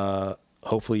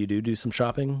 Hopefully you do some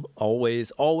shopping.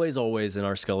 Always, always, always in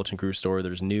our Skeleton Crew store,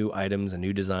 there's new items and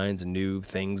new designs and new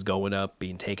things going up,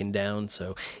 being taken down.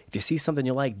 So if you see something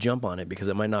you like, jump on it because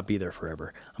it might not be there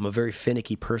forever. I'm a very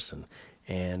finicky person,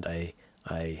 and I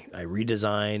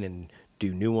redesign and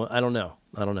do new one. I don't know.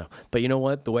 But you know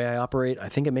what? The way I operate, I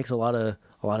think it makes a lot of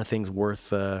things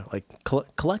worth like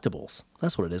collectibles.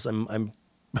 That's what it is.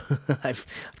 I've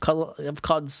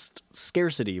caused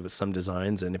scarcity with some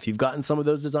designs, and if you've gotten some of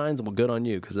those designs, well, good on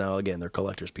you, because now again they're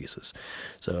collector's pieces.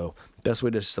 So best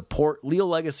way to support Leo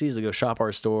Legacy is to go shop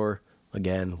our store,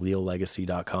 again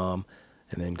leolegacy.com,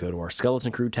 and then go to our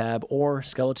Skeleton Crew tab or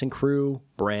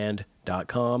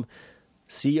skeletoncrewbrand.com.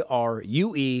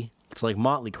 CRUE. It's like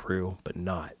Motley Crue, but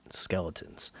not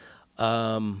skeletons.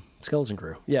 Skeleton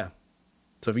Crew, yeah.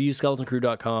 So if you use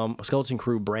skeletoncrew.com,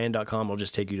 skeletoncrewbrand.com, it'll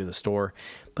just take you to the store.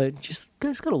 But just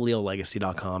go to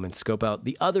leolegacy.com and scope out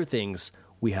the other things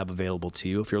we have available to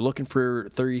you. If you're looking for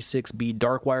 36B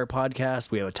Darkwire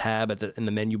podcast, we have a tab in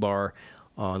the menu bar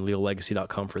on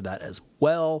leolegacy.com for that as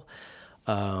well.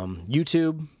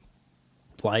 YouTube,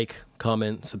 like,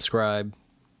 comment, subscribe.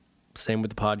 Same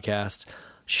with the podcast.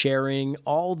 Sharing,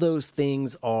 all those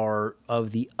things are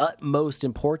of the utmost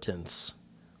importance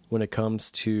when it comes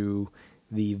to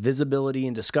the visibility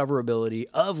and discoverability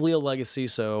of Leo Legacy.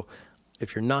 So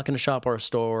if you're not going to shop our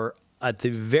store, at the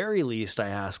very least, I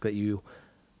ask that you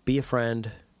be a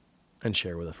friend and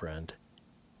share with a friend.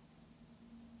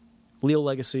 Leo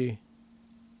Legacy,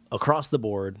 across the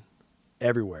board,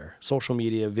 everywhere. Social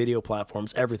media, video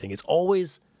platforms, everything. It's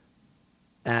always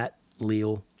at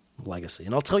Leo legacy.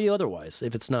 And I'll tell you otherwise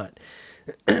if it's not.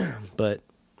 But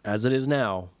as it is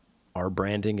now, our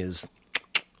branding is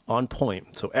on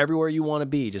point. So everywhere you want to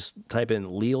be, just type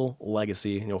in Leal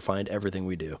Legacy and you'll find everything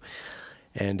we do.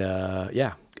 And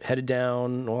yeah, headed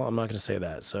down. Well, I'm not going to say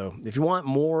that. So if you want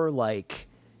more like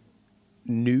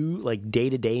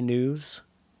day-to-day news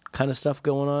kind of stuff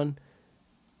going on,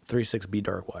 36B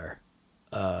Darkwire.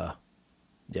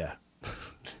 Yeah.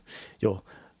 You'll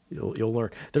learn.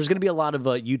 There's going to be a lot of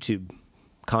YouTube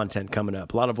content coming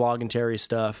up, a lot of Vlog and Terry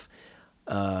stuff,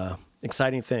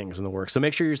 exciting things in the works. So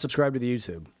make sure you're subscribed to the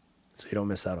YouTube so you don't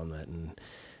miss out on that, and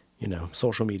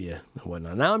social media and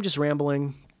whatnot. Now I'm just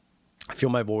rambling. I feel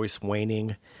my voice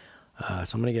waning, so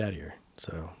I'm gonna get out of here.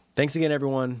 So thanks again,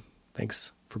 everyone.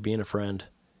 Thanks for being a friend,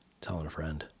 telling a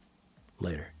friend.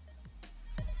 Later.